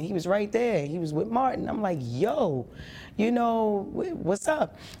FaceTime me, and he was right there. He was with Martin. I'm like, yo, you know, what's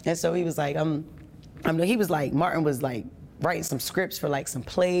up? And so he was like, Martin was like writing some scripts for like some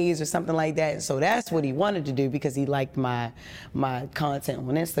plays or something like that. And so that's what he wanted to do because he liked my content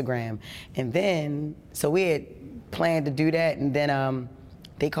on Instagram. And then, so we had planned to do that, and then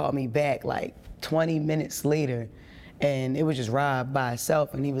they called me back like 20 minutes later. And it was just Rob by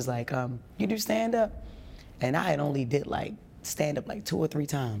himself, and he was like, you do stand-up? And I had only did like stand-up like 2 or 3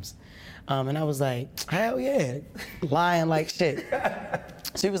 times. And I was like, hell yeah, lying like shit.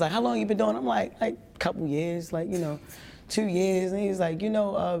 So he was like, how long you been doing? I'm like a couple years, like, you know, 2 years. And he was like, you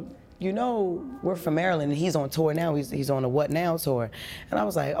know, we're from Maryland, and he's on tour now. He's on a What Now tour. And I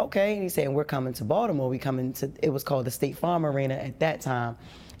was like, okay. And he said, we're coming to Baltimore. It was called the State Farm Arena at that time,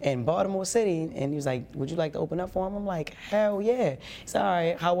 in Baltimore City. And he was like, would you like to open up for him? I'm like, hell yeah. He said, all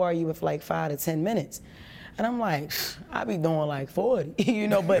right, how are you with like 5 to 10 minutes? And I'm like, I be doing like 40, you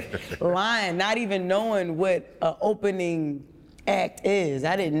know, but lying, not even knowing what an opening act is.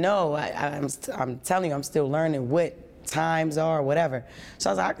 I didn't know. I'm telling you, I'm still learning what times are or whatever. So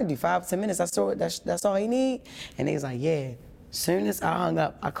I was like, I can do 5 to 10 minutes. That's all he need? And he was like, yeah. Soon as I hung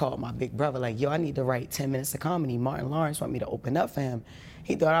up, I called my big brother, like, yo, I need to write 10 minutes of comedy. Martin Lawrence want me to open up for him.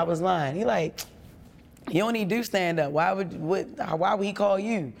 He thought I was lying. He like, you don't need to do stand-up. Why would he call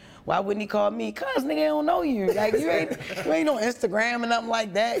you? Why wouldn't he call me? Cause nigga don't know you. Like you ain't on Instagram and nothing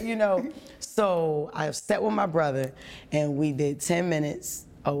like that, you know. So I sat with my brother, and we did 10 minutes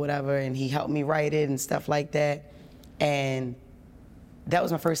or whatever, and he helped me write it and stuff like that. And that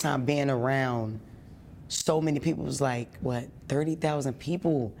was my first time being around so many people. It was like, what, 30,000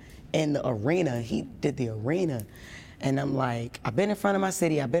 people in the arena. He did the arena. And I'm like, I've been in front of my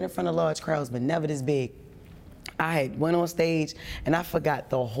city, I've been in front of large crowds, but never this big. I had went on stage, and I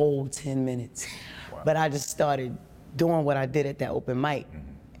forgot the whole 10 minutes. Wow. But I just started doing what I did at that open mic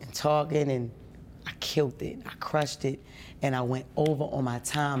and talking, and I killed it, I crushed it, and I went over on my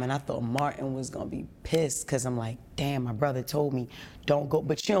time, and I thought Martin was gonna be pissed, because I'm like, damn, my brother told me, don't go,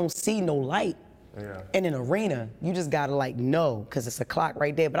 but you don't see no light. Yeah. In an arena, you just gotta like know, cause it's a clock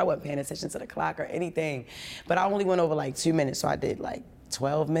right there, but I wasn't paying attention to the clock or anything. But I only went over like 2 minutes, so I did like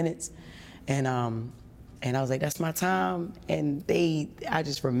 12 minutes. And I was like, that's my time. And I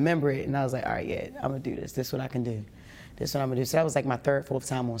just remember it, and I was like, all right, yeah, I'm gonna do this. This is what I can do. This is what I'm gonna do. So that was like my 3rd, 4th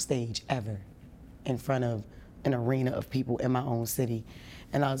time on stage ever in front of an arena of people in my own city.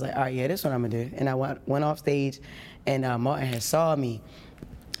 And I was like, all right, yeah, this is what I'm gonna do. And I went off stage, and Martin had saw me.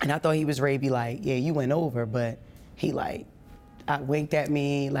 And I thought he was ready to be like, yeah, you went over, but he winked at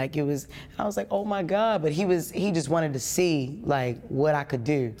me like it was, and I was like, oh my God, but he just wanted to see like what I could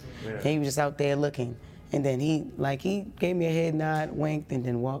do. Yeah. And he was just out there looking. And then he gave me a head nod, winked, and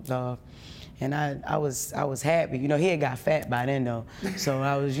then walked off. And I was happy. You know, he had got fat by then though. So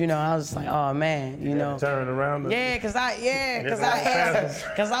I was like, oh man, you know. Turn around. Cause I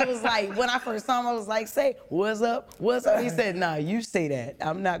was like, when I first saw him, I was like, say, what's up? What's up? He said, nah, you say that.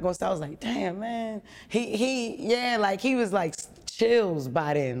 I'm not gonna stop. I was like, damn, man. He was like chills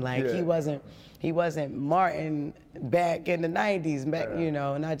by then. Like he wasn't Martin back in the 90s, you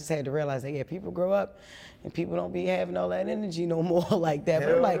know, and I just had to realize that, people grow up and people don't be having all that energy no more like that.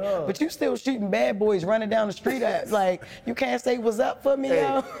 But I'm like, but you still shooting bad boys running down the street like, you can't say what's up for me,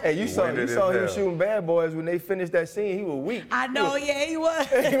 yo. Hey, you saw him shooting bad boys when they finished that scene, he was weak. I know, he was.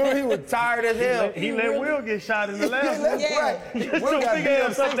 He was tired as hell. He let Will get shot in the last one. Will got beat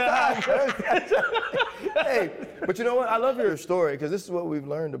up 6 times. Hey, but you know what? I love your story because this is what we've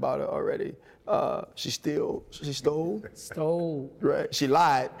learned about her already. She stole. Stole. Right. She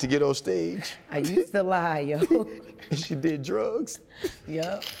lied to get on stage. I used to lie, yo. She did drugs.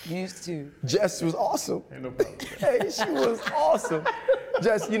 Yup, used to. Jess was awesome. Ain't no problem. Hey, she was awesome.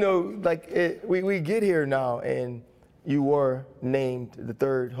 Jess, you know, like we get here now, and you were named the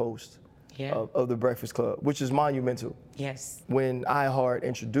 3rd host of the Breakfast Club, which is monumental. Yes. When iHeart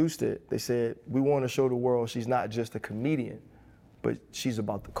introduced it, they said, we want to show the world she's not just a comedian, but she's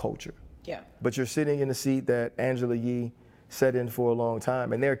about the culture. Yeah. But you're sitting in the seat that Angela Yee sat in for a long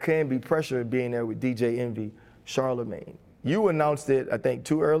time, and there can be pressure being there with DJ Envy, Charlemagne. You announced it, I think,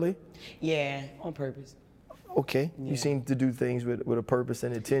 too early? Yeah, on purpose. Okay, you seem to do things with a purpose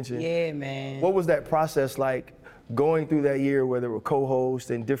and intention. Yeah, man. What was that process like, going through that year where there were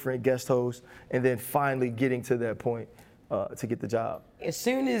co-hosts and different guest hosts, and then finally getting to that point to get the job? As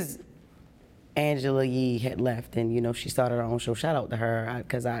soon as Angela Yee had left and, you know, she started her own show, shout out to her,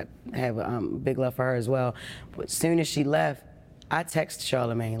 because I have a big love for her as well. But as soon as she left, I texted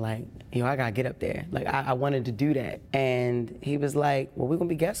Charlemagne like, yo, I gotta get up there. Like, I wanted to do that. And he was like, well, we're gonna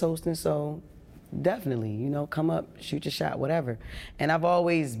be guest hosting, so definitely, you know, come up, shoot your shot, whatever. And I've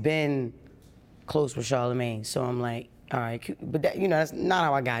always been close with Charlemagne, so I'm like, all right, but that, you know, that's not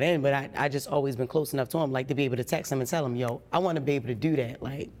how I got in, but I just always been close enough to him, like, to be able to text him and tell him, yo, I wanna be able to do that.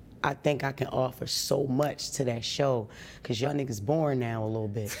 Like, I think I can offer so much to that show, because y'all niggas boring now a little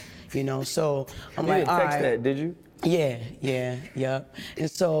bit, you know? So I'm You like, didn't all text right. that, did you? Yeah.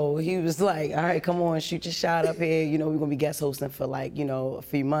 And so he was like, all right, come on, shoot your shot up here. You know, we're gonna be guest hosting for like, you know, a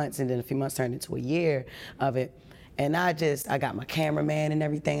few months, and then a few months turned into a year of it. And I got my cameraman and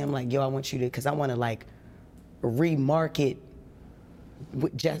everything. I'm like, yo, I want you to, because I wanna like remarket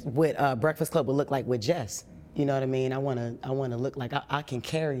what Breakfast Club would look like with Jess. You know what I mean? I wanna look like I can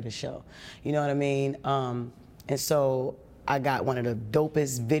carry the show. You know what I mean? And so I got one of the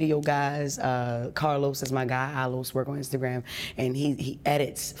dopest video guys. Carlos is my guy. Alos work on Instagram, and he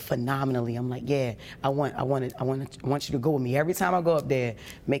edits phenomenally. I'm like, yeah, I want you to go with me every time I go up there.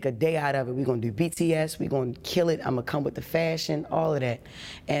 Make a day out of it. We're gonna do BTS. We're gonna kill it. I'm gonna come with the fashion, all of that.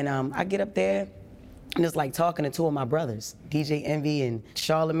 And I get up there, and it's like talking to 2 of my brothers, DJ Envy and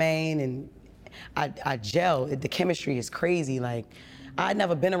Charlemagne, and I gel. The chemistry is crazy. Like, I'd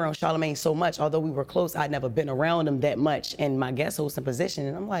never been around Charlemagne so much. Although we were close, I'd never been around him that much in my guest hosting position.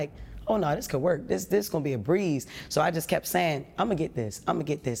 And I'm like, oh no, this could work. This gonna be a breeze. So I just kept saying, I'm gonna get this.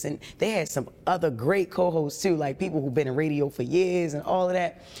 And they had some other great co-hosts too, like people who've been in radio for years and all of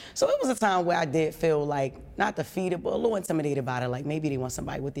that. So it was a time where I did feel like, not defeated, but a little intimidated about it. Like, maybe they want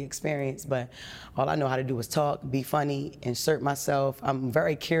somebody with the experience, but all I know how to do is talk, be funny, insert myself. I'm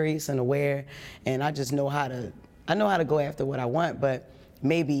very curious and aware, and I just know how to go after what I want, but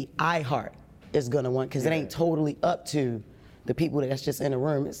maybe iHeart is gonna want, because it ain't totally up to the people that's just in the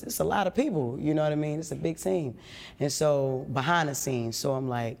room. It's a lot of people, you know what I mean? It's a big team. And so behind the scenes, so I'm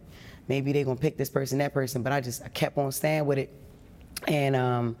like, maybe they gonna pick this person, that person, but I kept on staying with it.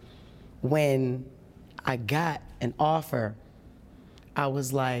 And when I got an offer, I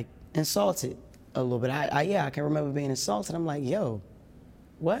was like insulted a little bit. I can remember being insulted. I'm like, yo,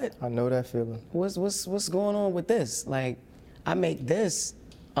 what? I know that feeling. What's going on with this? Like, I make this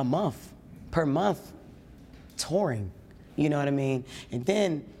per month touring, you know what I mean? And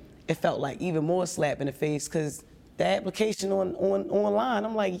then it felt like even more slap in the face, because the application online,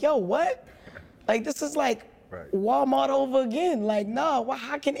 I'm like, yo, what? Like, this is like Walmart over again. Like, no,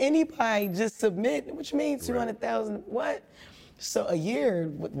 how can anybody just submit? What you mean 200,000? What? So a year,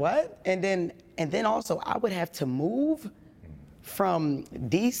 what? And then also I would have to move from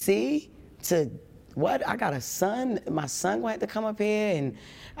DC to what? I got a son. My son gonna have to come up here, and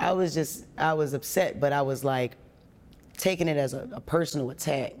I was upset, but I was like taking it as a personal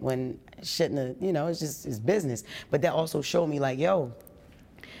attack when it shouldn't have, you know, it's business. But that also showed me, like, yo,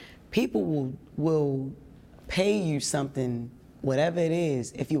 people will pay you something whatever it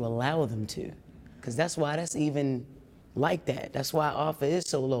is, if you allow them to. Because that's why that's even like that. That's why offer is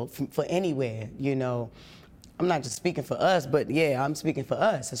so low for anywhere, you know. I'm not just speaking for us, but yeah, I'm speaking for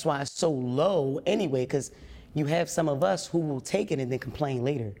us. That's why it's so low anyway, because you have some of us who will take it and then complain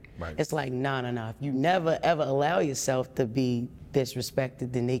later. Right. It's like, nah. If you never ever allow yourself to be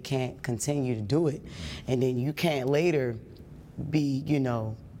disrespected, then they can't continue to do it. And then you can't later be, you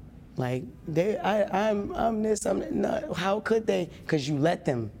know, like, I'm this, I'm that. No, how could they? Because you let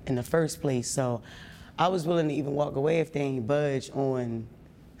them in the first place. So I was willing to even walk away if they ain't budge on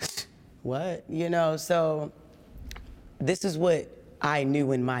what, you know? So this is what I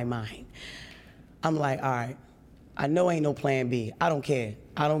knew in my mind. I'm like, all right, I know ain't no plan B. I don't care.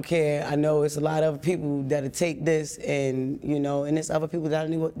 I know it's a lot of people that'll take this and, you know, and there's other people that I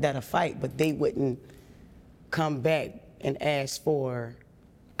knew that'll fight, but they wouldn't come back and ask for.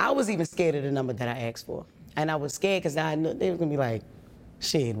 I was even scared of the number that I asked for. And I was scared because I knew they was gonna be like,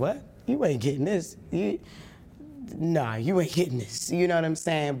 shit, what? You ain't getting this. Nah, you ain't getting this. You know what I'm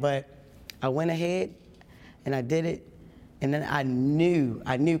saying? But I went ahead and I did it. And then I knew,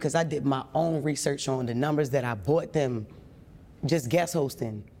 because I did my own research on the numbers that I bought them just guest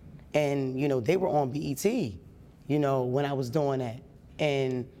hosting. And, you know, they were on BET, you know, when I was doing that.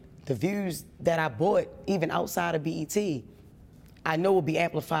 And the views that I bought, even outside of BET, I know will be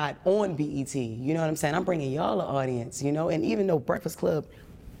amplified on BET. You know what I'm saying? I'm bringing y'all an audience, you know? And even though Breakfast Club,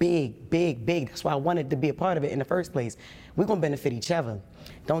 big, that's why I wanted to be a part of it in the first place. We're gonna benefit each other.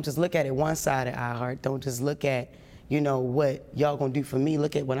 Don't just look at it one side of iHeart. Don't just look at, you know, what y'all gonna do for me.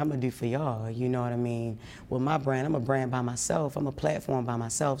 Look at what I'm gonna do for y'all, you know what I mean? With my brand, I'm a brand by myself. I'm a platform by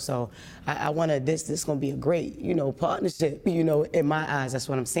myself. So I wanna, this gonna be a great, you know, partnership, you know, in my eyes. That's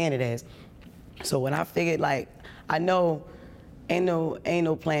what I'm saying it as. So when I figured, like, I know ain't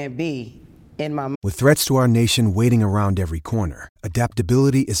no plan B in my mind. With threats to our nation waiting around every corner,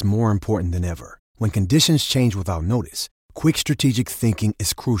 adaptability is more important than ever. When conditions change without notice, quick strategic thinking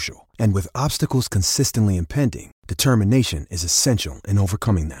is crucial. And with obstacles consistently impending, determination is essential in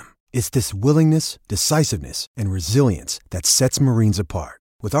overcoming them. It's this willingness, decisiveness, and resilience that sets Marines apart.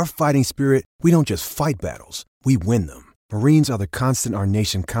 With our fighting spirit, we don't just fight battles, we win them. Marines are the constant our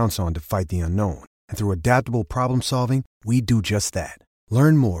nation counts on to fight the unknown. And through adaptable problem solving, we do just that.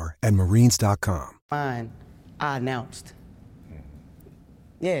 Learn more at marines.com. Fine, I announced.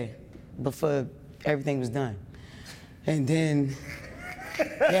 Yeah, before everything was done. And then,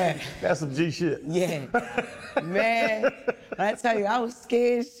 yeah. That's some G shit. Yeah. Man, when I tell you, I was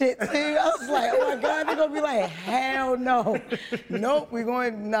scared as shit too. I was like, oh my God, they're gonna be like, hell no. Nope, we're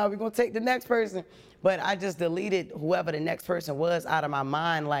gonna take the next person. But I just deleted whoever the next person was out of my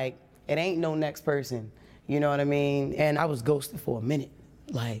mind, like, it ain't no next person. You know what I mean? And I was ghosted for a minute.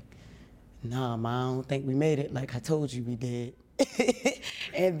 Like, nah, ma, I don't think we made it. Like I told you we did.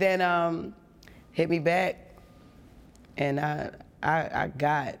 And then hit me back. And I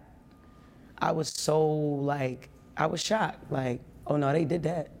was so like, I was shocked. Like, oh no, they did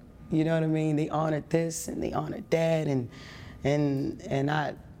that. You know what I mean? They honored this and they honored that. And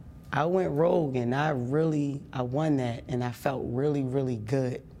I went rogue and I won that. And I felt really, really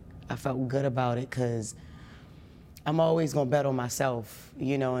good. I felt good about it because I'm always gonna bet on myself,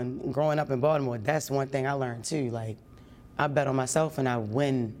 you know, and growing up in Baltimore, that's one thing I learned too. Like, I bet on myself and I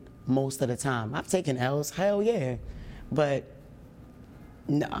win most of the time. I've taken L's, hell yeah, but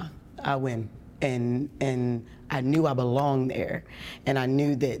nah, I win. And I knew I belonged there, and I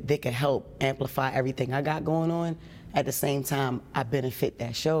knew that they could help amplify everything I got going on. At the same time, I benefit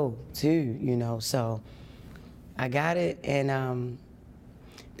that show too, you know, so I got it, and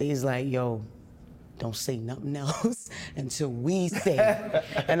he's like, yo, don't say nothing else until we say it.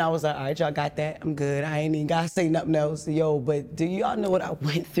 And I was like, all right, y'all got that? I'm good. I ain't even gotta say nothing else. Yo, but do y'all know what I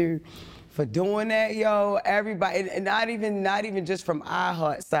went through for doing that, yo? Everybody, and not even just from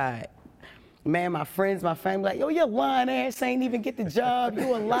iHeart side. Man, my friends, my family, like, yo, your lying ass ain't even get the job.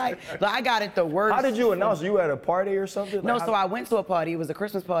 You a lie. Like, I got it the worst. How did you announce? You at a party or something? No, Like, so I went to a party. It was a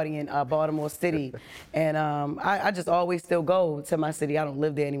Christmas party in Baltimore City. And I just always still go to my city. I don't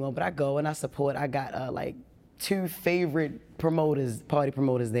live there anymore, but I go and I support. I got like 2 favorite promoters, party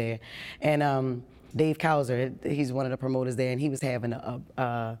promoters there. And Dave Kauser, he's one of the promoters there, and he was having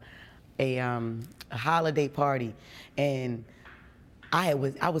a holiday party. And I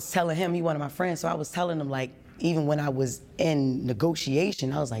was telling him, he one of my friends, so I was telling him, like, even when I was in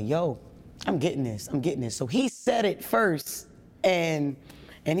negotiation, I was like, yo, I'm getting this. So he said it first, and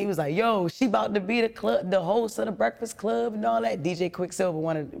he was like, yo, she about to be the host of the Breakfast Club and all that. DJ Quicksilver,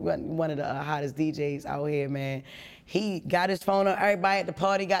 one of the hottest DJs out here, man. He got his phone out, everybody at the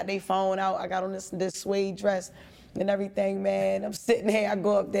party got their phone out. I got on this suede dress. and everything, man. I'm sitting here, I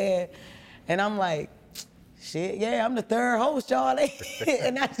go up there, and I'm like, shit, yeah, I'm the third host, y'all.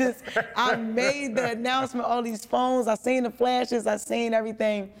 And I made the announcement, all these phones, I seen the flashes, I seen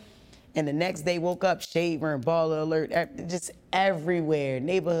everything. And the next day woke up, Shade Room, Baller Alert, just everywhere,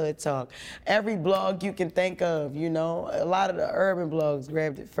 neighborhood talk, every blog you can think of, you know. A lot of the urban blogs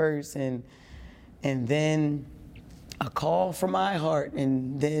grabbed it first, and then a call from iHeart,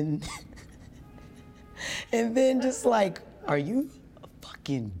 and then and then just like, are you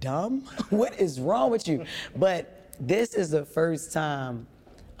fucking dumb? What is wrong with you? But this is the first time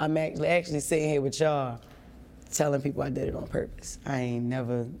I'm actually sitting here with y'all telling people I did it on purpose.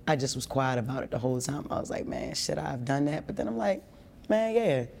 I just was quiet about it the whole time. I was like, man, should I have done that? But then I'm like, man,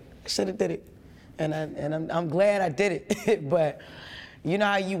 yeah, I should have did it. And I'm glad I did it. But you know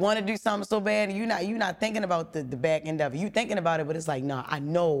how you want to do something so bad, and you're not thinking about the back end of it. You thinking about it, but it's like, no, I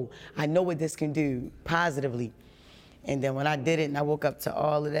know what this can do positively. And then when I did it and I woke up to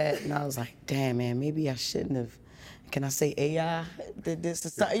all of that, and I was like, damn, man, maybe I shouldn't have. Can I say AI did this or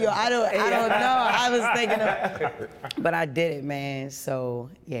something? Yo, I don't know. I was thinking of, but I did it, man. So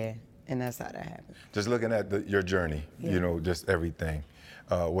yeah, and that's how that happened. Just looking at your journey, you know, just everything.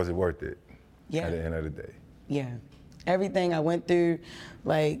 Was it worth it? Yeah. At the end of the day. Yeah. Everything I went through,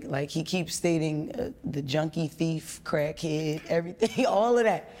 like he keeps stating, the junkie, thief, crackhead, everything, all of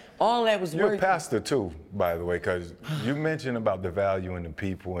that was You're worth a pastor too, by the way, because you mentioned about the value in the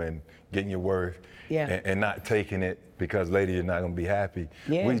people and getting your worth. Yeah. And not taking it because later you're not gonna be happy.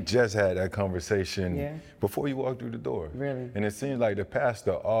 Yeah. We just had that conversation before you walked through the door. Really? And it seems like the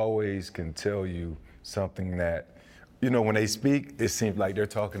pastor always can tell you something that, you know, when they speak, it seems like they're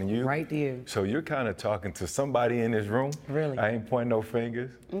talking to you. Right to you. So you're kind of talking to somebody in this room. Really? I ain't pointing no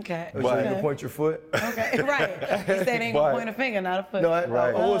fingers. Okay. But you ain't gonna point your foot. Okay, right. He said ain't gonna point a finger, not a foot. No,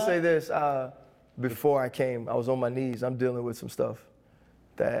 I will say this. Before I came, I was on my knees. I'm dealing with some stuff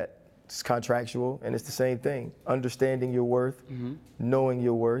that it's contractual, and it's the same thing. Understanding your worth, knowing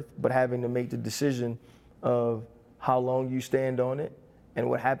your worth, but having to make the decision of how long you stand on it and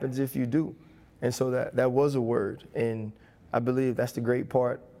what happens if you do. And so that was a word, and I believe that's the great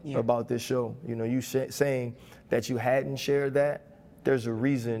part about this show. You know, you saying that you hadn't shared that, there's a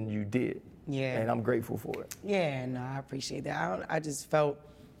reason you did. Yeah. And I'm grateful for it. Yeah, no, I appreciate that. I just felt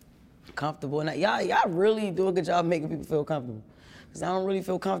comfortable. And y'all really do a good job making people feel comfortable. Because I don't really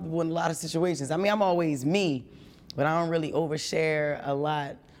feel comfortable in a lot of situations. I mean, I'm always me, but I don't really overshare a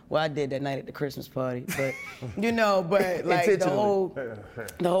lot. Well, I did that night at the Christmas party, but you know, but like the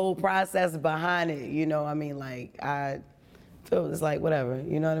whole process behind it, you know, I mean, like I feel it's like whatever,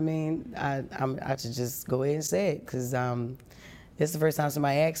 you know what I mean? I should just go ahead and say it, because it's the first time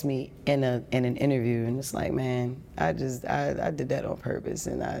somebody asked me in an interview, and it's like, man, I did that on purpose,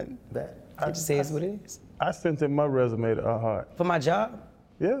 and I just say it's what it is. I sent in my resume to iHeart. For my job?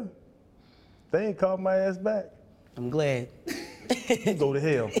 Yeah. They ain't called my ass back. I'm glad. Go to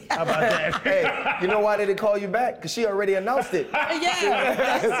hell. How about that? Hey, you know why they didn't call you back? Because she already announced it. Yeah,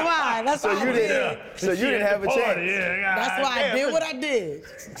 that's why. That's why you didn't have a chance. Yeah, that's why I did what I did.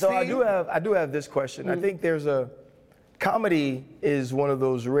 So See? I do have this question. I think comedy is one of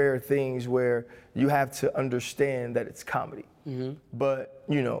those rare things where you have to understand that it's comedy. But,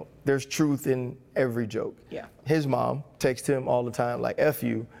 you know, there's truth in every joke. Yeah. His mom texts him all the time, like, F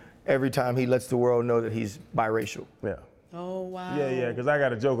you, every time he lets the world know that he's biracial. Yeah. Oh, wow. Yeah, because I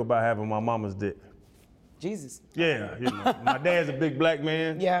got a joke about having my mama's dick. Jesus. Yeah, you know, my dad's a big black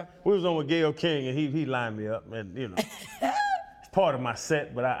man. Yeah. We was on with Gayle King, and he lined me up, and you know, it's part of my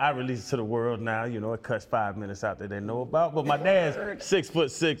set, but I release it to the world now. You know, it cuts 5 minutes out that they know about. But my dad's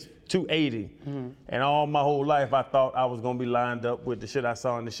 6'6", 280, and all my whole life I thought I was gonna be lined up with the shit I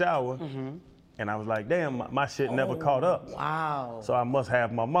saw in the shower, and I was like, damn, my shit never caught up. Wow. So I must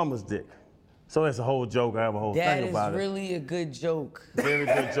have my mama's dick. So it's a whole joke. I have a whole thing about it. That is really a good joke. Very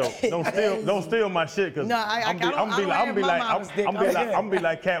good joke. Don't steal my shit, cause No, I'm be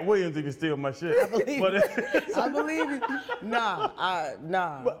like Cat Williams if you steal my shit. I believe you. Nah.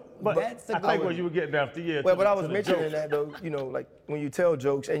 But that's a I good think one. what you were getting after, But I was mentioning that though, you know, like when you tell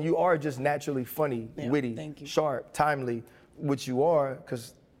jokes and you are just naturally funny, witty, thank you. sharp, timely, which you are,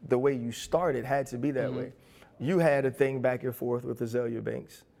 because the way you started had to be that way. You had a thing back and forth with Azalea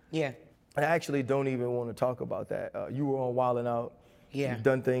Banks. Yeah. I actually don't even want to talk about that. You were on Wildin' Out. Yeah. You've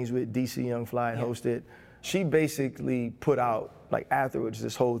done things with DC Young Fly and hosted. She basically put out, like afterwards,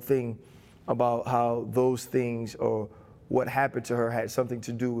 this whole thing about how those things or what happened to her had something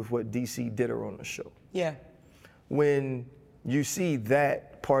to do with what DC did her on the show. Yeah. When you see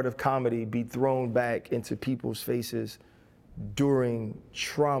that part of comedy be thrown back into people's faces during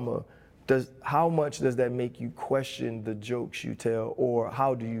trauma, how much does that make you question the jokes you tell, or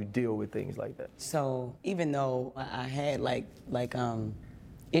how do you deal with things like that? So even though I had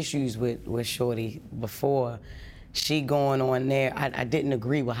issues with Shorty before, she going on there, I didn't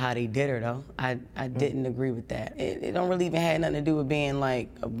agree with how they did her though. I didn't agree with that. It don't really even have nothing to do with being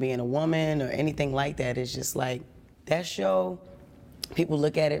a woman or anything like that. It's just like that show, people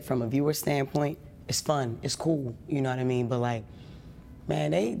look at it from a viewer standpoint, it's fun, it's cool, you know what I mean? But like,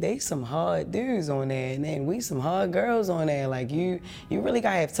 man, they some hard dudes on there, and then we some hard girls on there. Like you really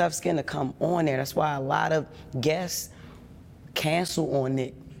gotta have tough skin to come on there. That's why a lot of guests cancel on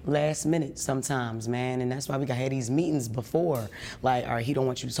it last minute sometimes, man. And that's why we gotta have these meetings before. Like, all right, he don't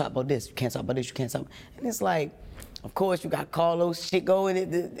want you to talk about this. You can't talk about this, you can't talk. And it's like, of course, you got Carlos shit going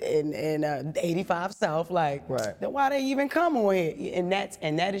in 85 South. Like, right. Then why they even come on here?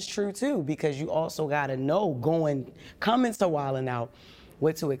 And that is true too, because you also gotta know coming to Wildin' Out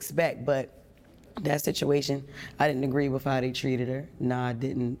what to expect. But that situation, I didn't agree with how they treated her. No, I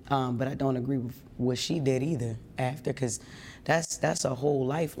didn't. But I don't agree with what she did either after, because that's a whole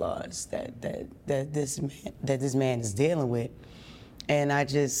life loss that this man is dealing with. And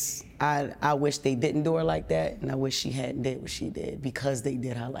I wish they didn't do her like that, and I wish she hadn't did what she did because they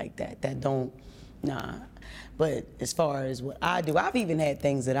did her like that. Nah. But as far as what I do, I've even had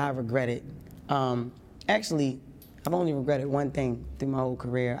things that I regretted. Actually, I've only regretted one thing through my whole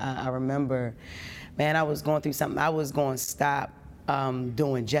career. I remember, man, I was going through something. I was going to stop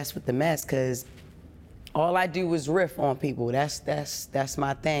doing Jess with the Mess, because all I do is riff on people. That's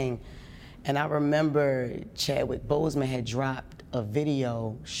my thing. And I remember Chadwick Boseman had dropped a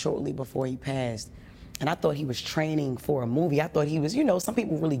video shortly before he passed, and I thought he was training for a movie. I thought he was, some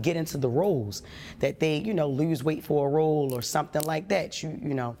people really get into the roles, that they, lose weight for a role or something like that,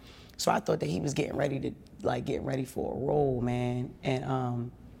 So I thought that he was getting ready for a role, man.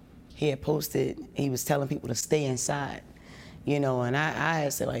 And he had posted, he was telling people to stay inside, and I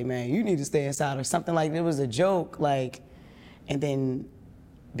had said, like, man, you need to stay inside or something like that. It was a joke, like, and then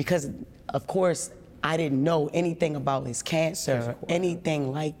because, of course, I didn't know anything about his cancer,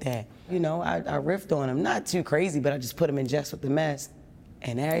 anything like that. I riffed on him, not too crazy, but I just put him in Jess with the Mess.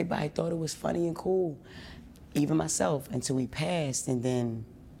 And everybody thought it was funny and cool, even myself, until he passed. And then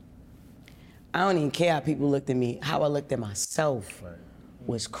I don't even care how people looked at me. How I looked at myself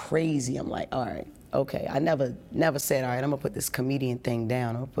was crazy. I'm like, all right, okay. I never said, all right, I'm gonna put this comedian thing down.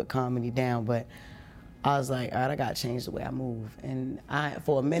 I'm gonna put comedy down. But I was like, all right, I gotta change the way I move. And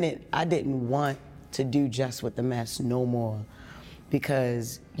for a minute, I didn't want to do Just with the Mess no more,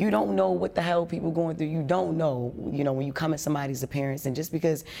 because you don't know what the hell people going through. You don't know, when you come at somebody's appearance, and just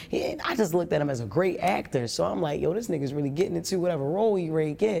because, I just looked at him as a great actor. So I'm like, yo, this nigga's really getting into whatever role he ready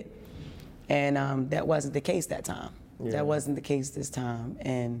to get. And that wasn't the case that time. Yeah. That wasn't the case this time.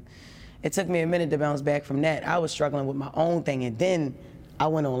 And it took me a minute to bounce back from that. I was struggling with my own thing, and then I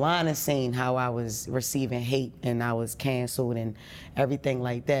went online and seen how I was receiving hate, and I was canceled and everything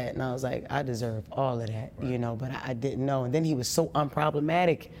like that. And I was like, I deserve all of that, but I didn't know. And then he was so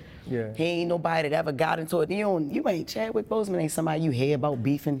unproblematic. Yeah. He ain't nobody that ever got into it. You ain't Chadwick Boseman, ain't somebody you hear about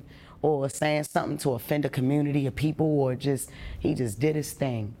beefing or saying something to offend a community of people, or he just did his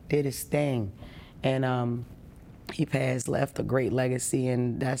thing. And he passed, left a great legacy,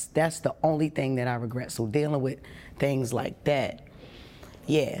 and that's the only thing that I regret. So dealing with things like that,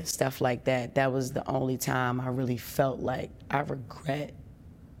 yeah, stuff like that, that was the only time I really felt like I regret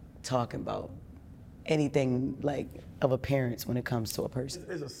talking about anything like of appearance when it comes to a person.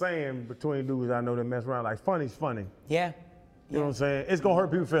 It's a saying between dudes I know that mess around, like, funny's funny. Yeah. You know what I'm saying? It's gonna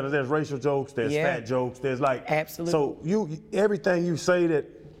hurt people's feelings. There's racial jokes, there's fat jokes, there's like... Absolutely. So everything you say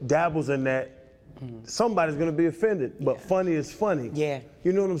that dabbles in that, somebody's gonna be offended, but funny is funny. Yeah.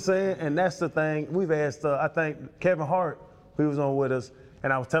 You know what I'm saying? And that's the thing. We've asked, I think, Kevin Hart, who was on with us,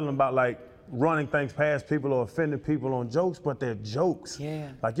 and I was telling him about, like, running things past people or offending people on jokes, but they're jokes. Yeah.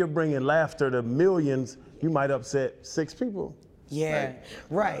 Like, you're bringing laughter to millions, you might upset 6 people. Yeah,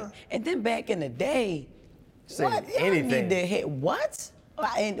 right. And then back in the day, Say anything. Need to hit what?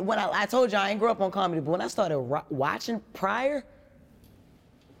 And when I told you I ain't grew up on comedy, but when I started watching prior,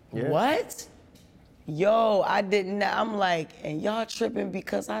 what? Yo, I didn't. I'm like, and y'all tripping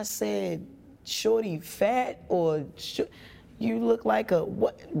because I said, shorty fat, or you look like a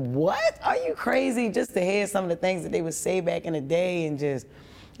what? What? Are you crazy? Just to hear some of the things that they would say back in the day, and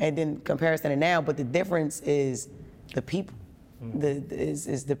then comparison to now. But the difference is the people.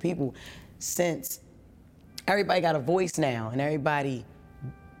 Is the people. Since everybody got a voice now, and everybody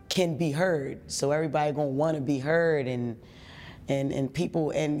can be heard, so everybody gonna want to be heard, and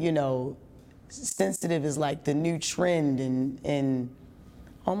people, and sensitive is like the new trend, and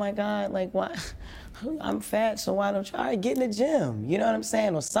oh my God, like why? I'm fat, so why don't you, all right, get in the gym, you know what I'm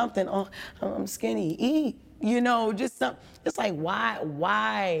saying? Or something, oh, I'm skinny, eat, you know, just something. It's like,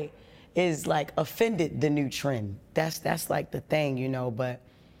 why is like offended the new trend? That's like the thing, you know, but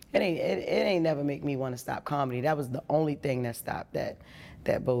it ain't never make me want to stop comedy. That was the only thing that stopped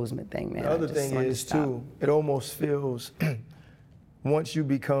that Bozeman thing, man. The other thing is too, it almost feels, once you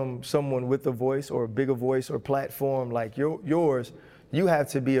become someone with a voice or a bigger voice or platform like yours, you have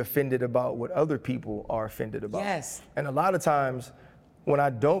to be offended about what other people are offended about. Yes. And a lot of times when I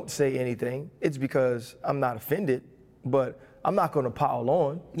don't say anything, it's because I'm not offended, but I'm not gonna pile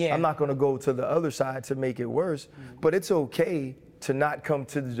on. Yeah. I'm not gonna go to the other side to make it worse, but it's okay to not come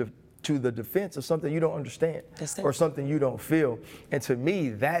to the defense of something you don't understand or something you don't feel. And to me,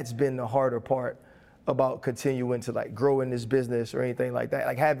 that's been the harder part about continuing to like grow in this business or anything like that.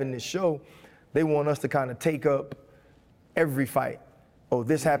 Like having this show, they want us to kind of take up every fight. Oh,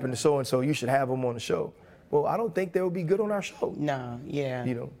 this happened to so-and-so, you should have them on the show. Well, I don't think they would be good on our show. No, yeah.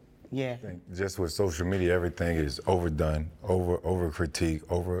 You know? Yeah. I think just with social media, everything is overdone, over critique,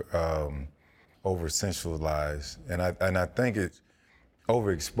 over sensualized, and I think it's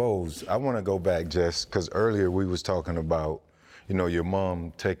overexposed. I want to go back, Jess, because earlier we was talking about, you know, your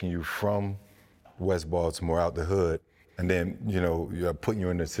mom taking you from West Baltimore out the hood, and then, you know, putting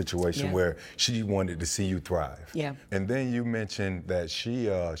you in a situation where she wanted to see you thrive. Yeah. And then you mentioned that she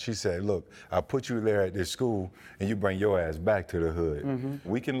said, look, I put you there at this school and you bring your ass back to the hood. Mm-hmm.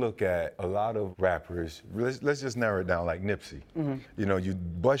 We can look at a lot of rappers, let's just narrow it down like Nipsey. Mm-hmm. You know, you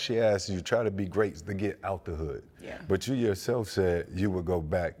bust your ass and you try to be great to get out the hood. Yeah. But you yourself said you would go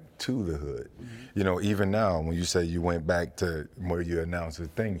back to the hood. Mm-hmm. You know, even now, when you say you went back to where you announced the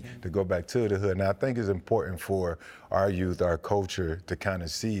thing, to go back to the hood. And I think it's important for our youth, our culture, to kind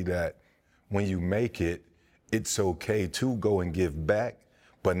of see that when you make it, it's okay to go and give back,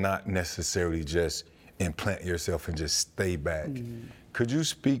 but not necessarily just implant yourself and just stay back. Mm-hmm. Could you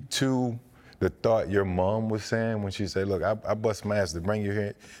speak to the thought your mom was saying when she said, look, I bust my ass to bring you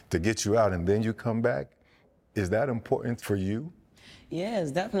here, to get you out, and then you come back? Is that important for you? Yeah,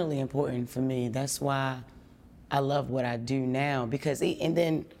 it's definitely important for me. That's why I love what I do now, because and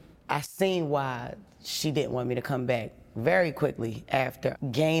then I seen why she didn't want me to come back very quickly after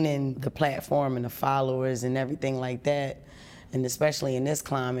gaining the platform and the followers and everything like that, and especially in this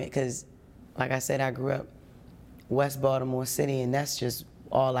climate, because like I said, I grew up West Baltimore City, and that's just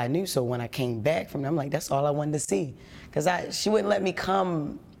all I knew. So when I came back from there, I'm like, that's all I wanted to see, because she wouldn't let me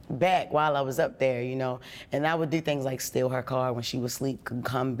come back while I was up there, you know, and I would do things like steal her car when she was asleep, could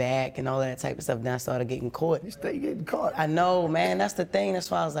come back and all that type of stuff. Then I started getting caught. You stay getting caught. I know, man. That's the thing.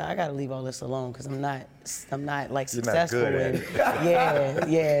 That's why I was like, I gotta leave all this alone, because I'm not like successful. You're not good at it.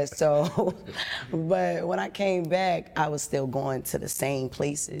 Yeah. So, but when I came back, I was still going to the same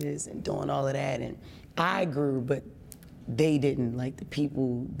places and doing all of that, and I grew, but they didn't. Like the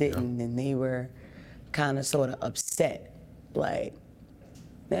people didn't, and they were kind of sort of upset, like.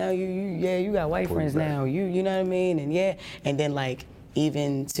 Now you got white friends now. You know what I mean? And then like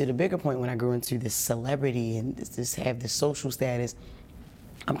even to the bigger point, when I grew into this celebrity and this have this social status,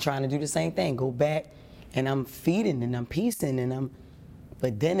 I'm trying to do the same thing. Go back, and I'm feeding and I'm piecing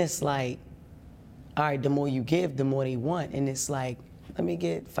but then it's like, all right, the more you give, the more they want, and it's like, let me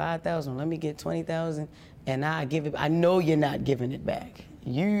get 5,000, let me get 20,000, and I give it. I know you're not giving it back.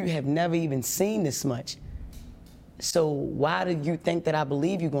 You have never even seen this much. So why do you think that I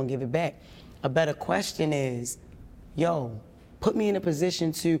believe you're gonna give it back? A better question is, yo, put me in a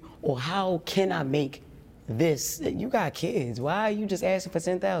position to, or how can I make this? You got kids, why are you just asking for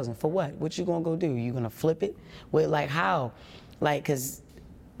 10,000? For what? What you gonna go do? You gonna flip it? Well, like how? Like, cause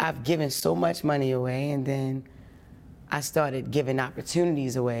I've given so much money away, and then I started giving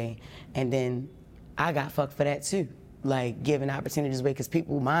opportunities away, and then I got fucked for that too. Like giving opportunities away, cause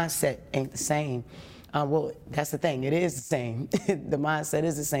people's mindset ain't the same. Well, that's the thing, it is the same. The mindset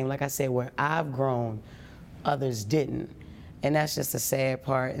is the same. Like I said, where I've grown, others didn't. And that's just the sad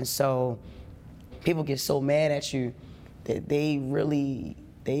part. And so people get so mad at you that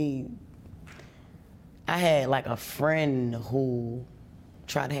I had like a friend who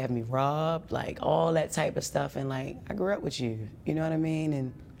tried to have me robbed, like all that type of stuff. And like, I grew up with you, you know what I mean?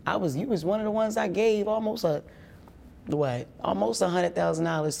 And you was one of the ones I gave almost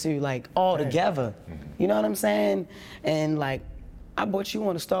 $100,000 to, like, all together. You know what I'm saying? And like, I brought you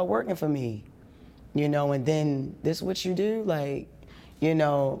on to start working for me, you know, and then this is what you do? Like, you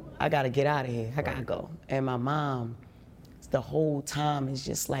know, I gotta get out of here, I gotta go. And my mom, the whole time is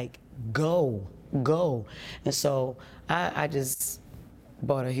just like, go. And so I just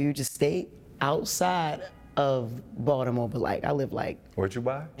bought a huge estate outside of Baltimore, but like I live like. What'd you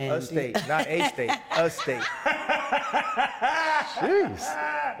buy? A state, not a state, a state.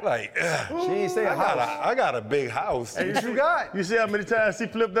 Jeez. Like, She ain't say a house. I got a big house. What you got? You see how many times she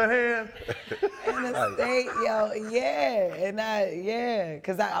flipped her hand? In the state, yo,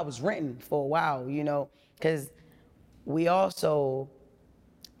 cause I was renting for a while, you know, cause we also,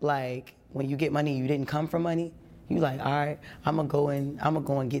 like, when you get money, you didn't come from money. You like, all right, I'm gonna go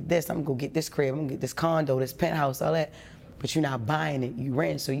and get this. I'm gonna go get this crib. I'm gonna get this condo, this penthouse, all that. But you're not buying it. You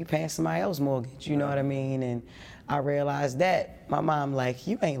rent, so you paying somebody else's mortgage. You know what I mean? And I realized that my mom like,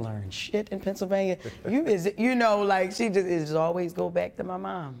 you ain't learned shit in Pennsylvania. You know, like she just always go back to my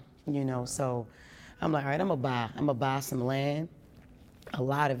mom. You know, so I'm like, all right, I'm gonna buy some land, a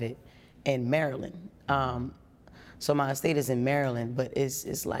lot of it, in Maryland. So my estate is in Maryland, but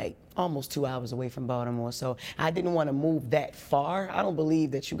it's like almost 2 hours away from Baltimore. So I didn't want to move that far. I don't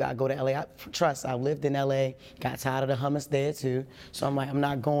believe that you gotta go to LA. I lived in LA, got tired of the hummus there too. So I'm like, I'm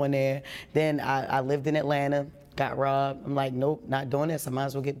not going there. Then I lived in Atlanta, got robbed. I'm like, nope, not doing this. I might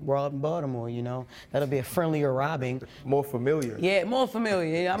as well get robbed in Baltimore, you know? That'll be a friendlier robbing. More familiar. Yeah, more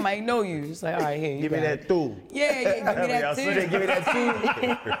familiar. I might know you. It's like, all right, here, you Give me that tool. Yeah, give me that too. Give me that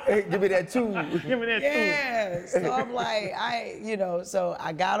too. Hey, give me that too. Give me that tool. Yeah, so I'm like, so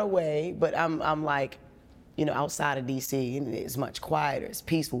I got away, but I'm like, you know, outside of DC, and it's much quieter, it's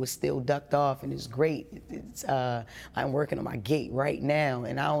peaceful, it's still ducked off, and it's great. I'm working on my gate right now,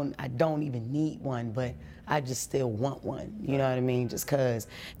 and I don't even need one, but I just still want one, you know what I mean, just cause.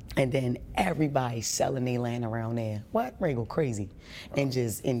 And then everybody's selling their land around there. What? Ready to go crazy,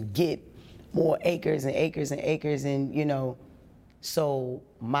 and get more acres and acres and acres, and you know, so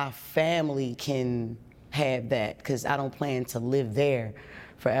my family can have that, because I don't plan to live there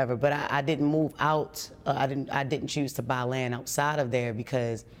forever. But I didn't move out. I didn't choose to buy land outside of there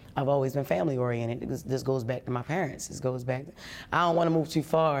because I've always been family oriented. This goes back to my parents. This goes back. I don't want to move too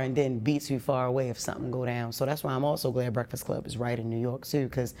far and then be too far away if something go down. So that's why I'm also glad Breakfast Club is right in New York too,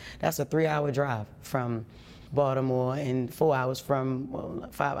 because that's a 3-hour drive from Baltimore and 4 hours from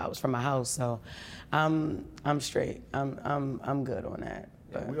 5 hours from my house. So I'm straight. I'm good on that.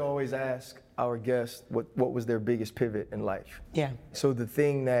 But. We always ask our guests what was their biggest pivot in life. Yeah. So the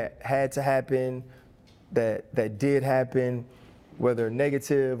thing that had to happen, that did happen, whether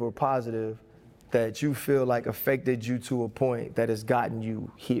negative or positive, that you feel like affected you to a point that has gotten you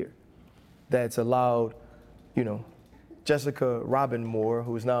here, that's allowed, you know, Jessica Robin Moore,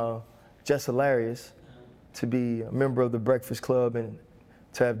 who is now Jess Hilarious, to be a member of the Breakfast Club and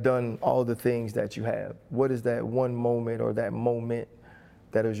to have done all the things that you have. What is that one moment or that moment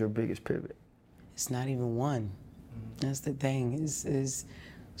that is your biggest pivot? It's not even one. That's the thing. Is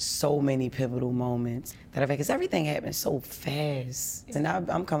so many pivotal moments that I've had, because everything happened so fast. And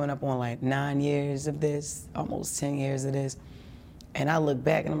I'm coming up on like 9 years of this, almost 10 years of this. And I look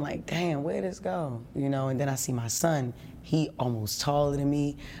back and I'm like, damn, where'd this go? You know, and then I see my son, he almost taller than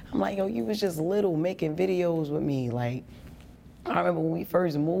me. I'm like, yo, you was just little making videos with me. Like, I remember when we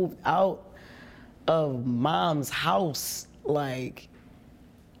first moved out of mom's house, like,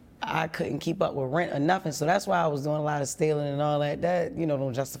 I couldn't keep up with rent or nothing, so that's why I was doing a lot of stealing and all that. That, you know,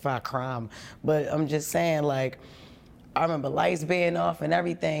 don't justify crime, but I'm just saying, like, I remember lights being off and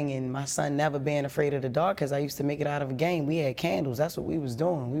everything, and my son never being afraid of the dark, because I used to make it out of a game. We had candles, that's what we was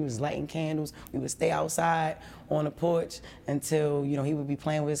doing. We was lighting candles. We would stay outside on the porch until, you know, he would be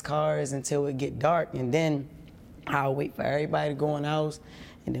playing with his cars until it get dark, and then I'll wait for everybody to go in the house,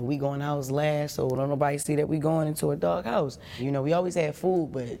 and then we go in the house last, so don't nobody see that we going into a dark house. You know, we always had food,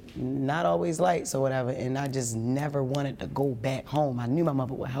 but not always lights or whatever, and I just never wanted to go back home. I knew my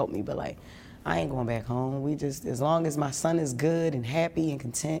mother would help me, but like, I ain't going back home. We just, as long as my son is good and happy and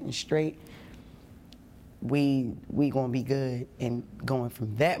content and straight, we gonna be good. And going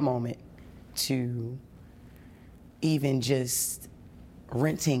from that moment to even just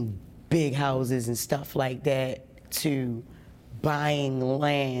renting big houses and stuff like that, to buying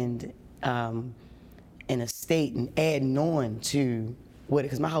land in a state and adding on to what,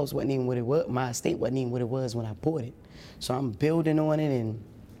 because my house wasn't even what it was, my estate wasn't even what it was when I bought it. So I'm building on it, and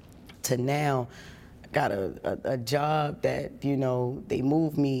to now got a job that, you know, they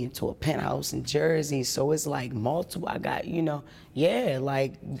moved me into a penthouse in Jersey, so it's like multiple, I got, you know, yeah,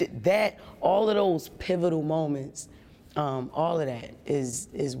 like that, all of those pivotal moments, all of that is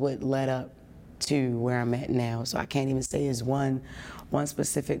what led up to where I'm at now. So I can't even say it's one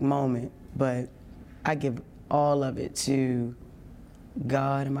specific moment, but I give all of it to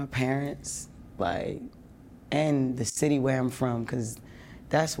God and my parents, like, and the city where I'm from, because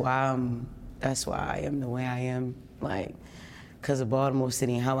that's why I am the way I am, like, because of Baltimore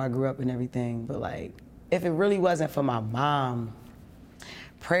City and how I grew up and everything. But like, if it really wasn't for my mom,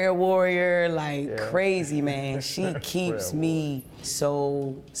 prayer warrior, like crazy, man. She keeps me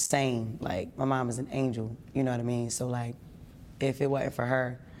so sane. Like, my mom is an angel, you know what I mean? So, like, if it wasn't for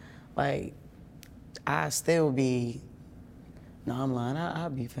her, like, I'd still be, no, I'm lying, I'll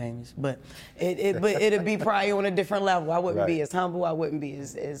be famous. But it'd be probably on a different level. I wouldn't be as humble, I wouldn't be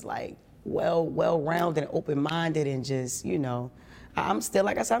as like, well-rounded and open-minded and just, you know, I'm still,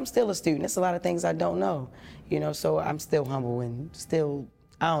 like I said, I'm still a student. There's a lot of things I don't know, you know, so I'm still humble and still,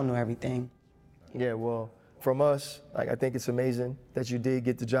 I don't know everything. Yeah, well, from us, like, I think it's amazing that you did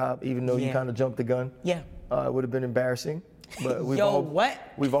get the job, even though you kind of jumped the gun. Yeah. It would have been embarrassing, but we've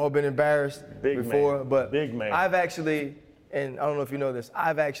We've all been embarrassed before. Man. But Big man. I've actually, and I don't know if you know this,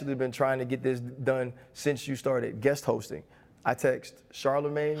 I've actually been trying to get this done since you started guest hosting. I text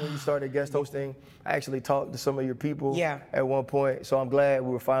Charlamagne when you started guest hosting. I actually talked to some of your people at one point, so I'm glad we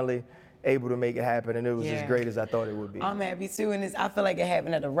were finally able to make it happen, and it was as great as I thought it would be. I'm happy too, and I feel like it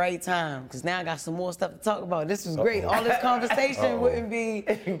happened at the right time, because now I got some more stuff to talk about. This was great. All this conversation wouldn't be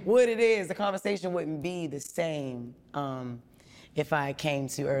what it is. The conversation wouldn't be the same if I came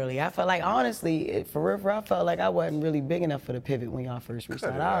too early. I felt like, honestly, for real, I felt like I wasn't really big enough for the pivot when y'all first reached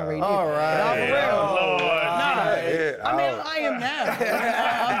out. I already did. All right. For real. Lord. I mean, I am now.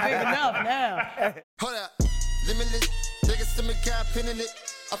 I'm big enough now. Hold up, limitless. Take a stomach, got pinning it.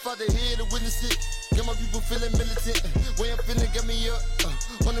 I fought the head to witness it. Got my people feeling militant. Way I'm feeling got me up.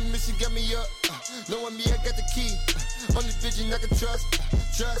 On the mission got me up. Knowing me, I got the key. Only vision I can trust.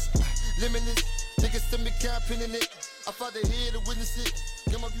 Trust. Limitless. Take a stomach, got pinning it. I fought the head to witness it.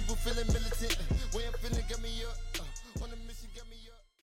 Got my people feeling militant. Way I'm feeling got me up.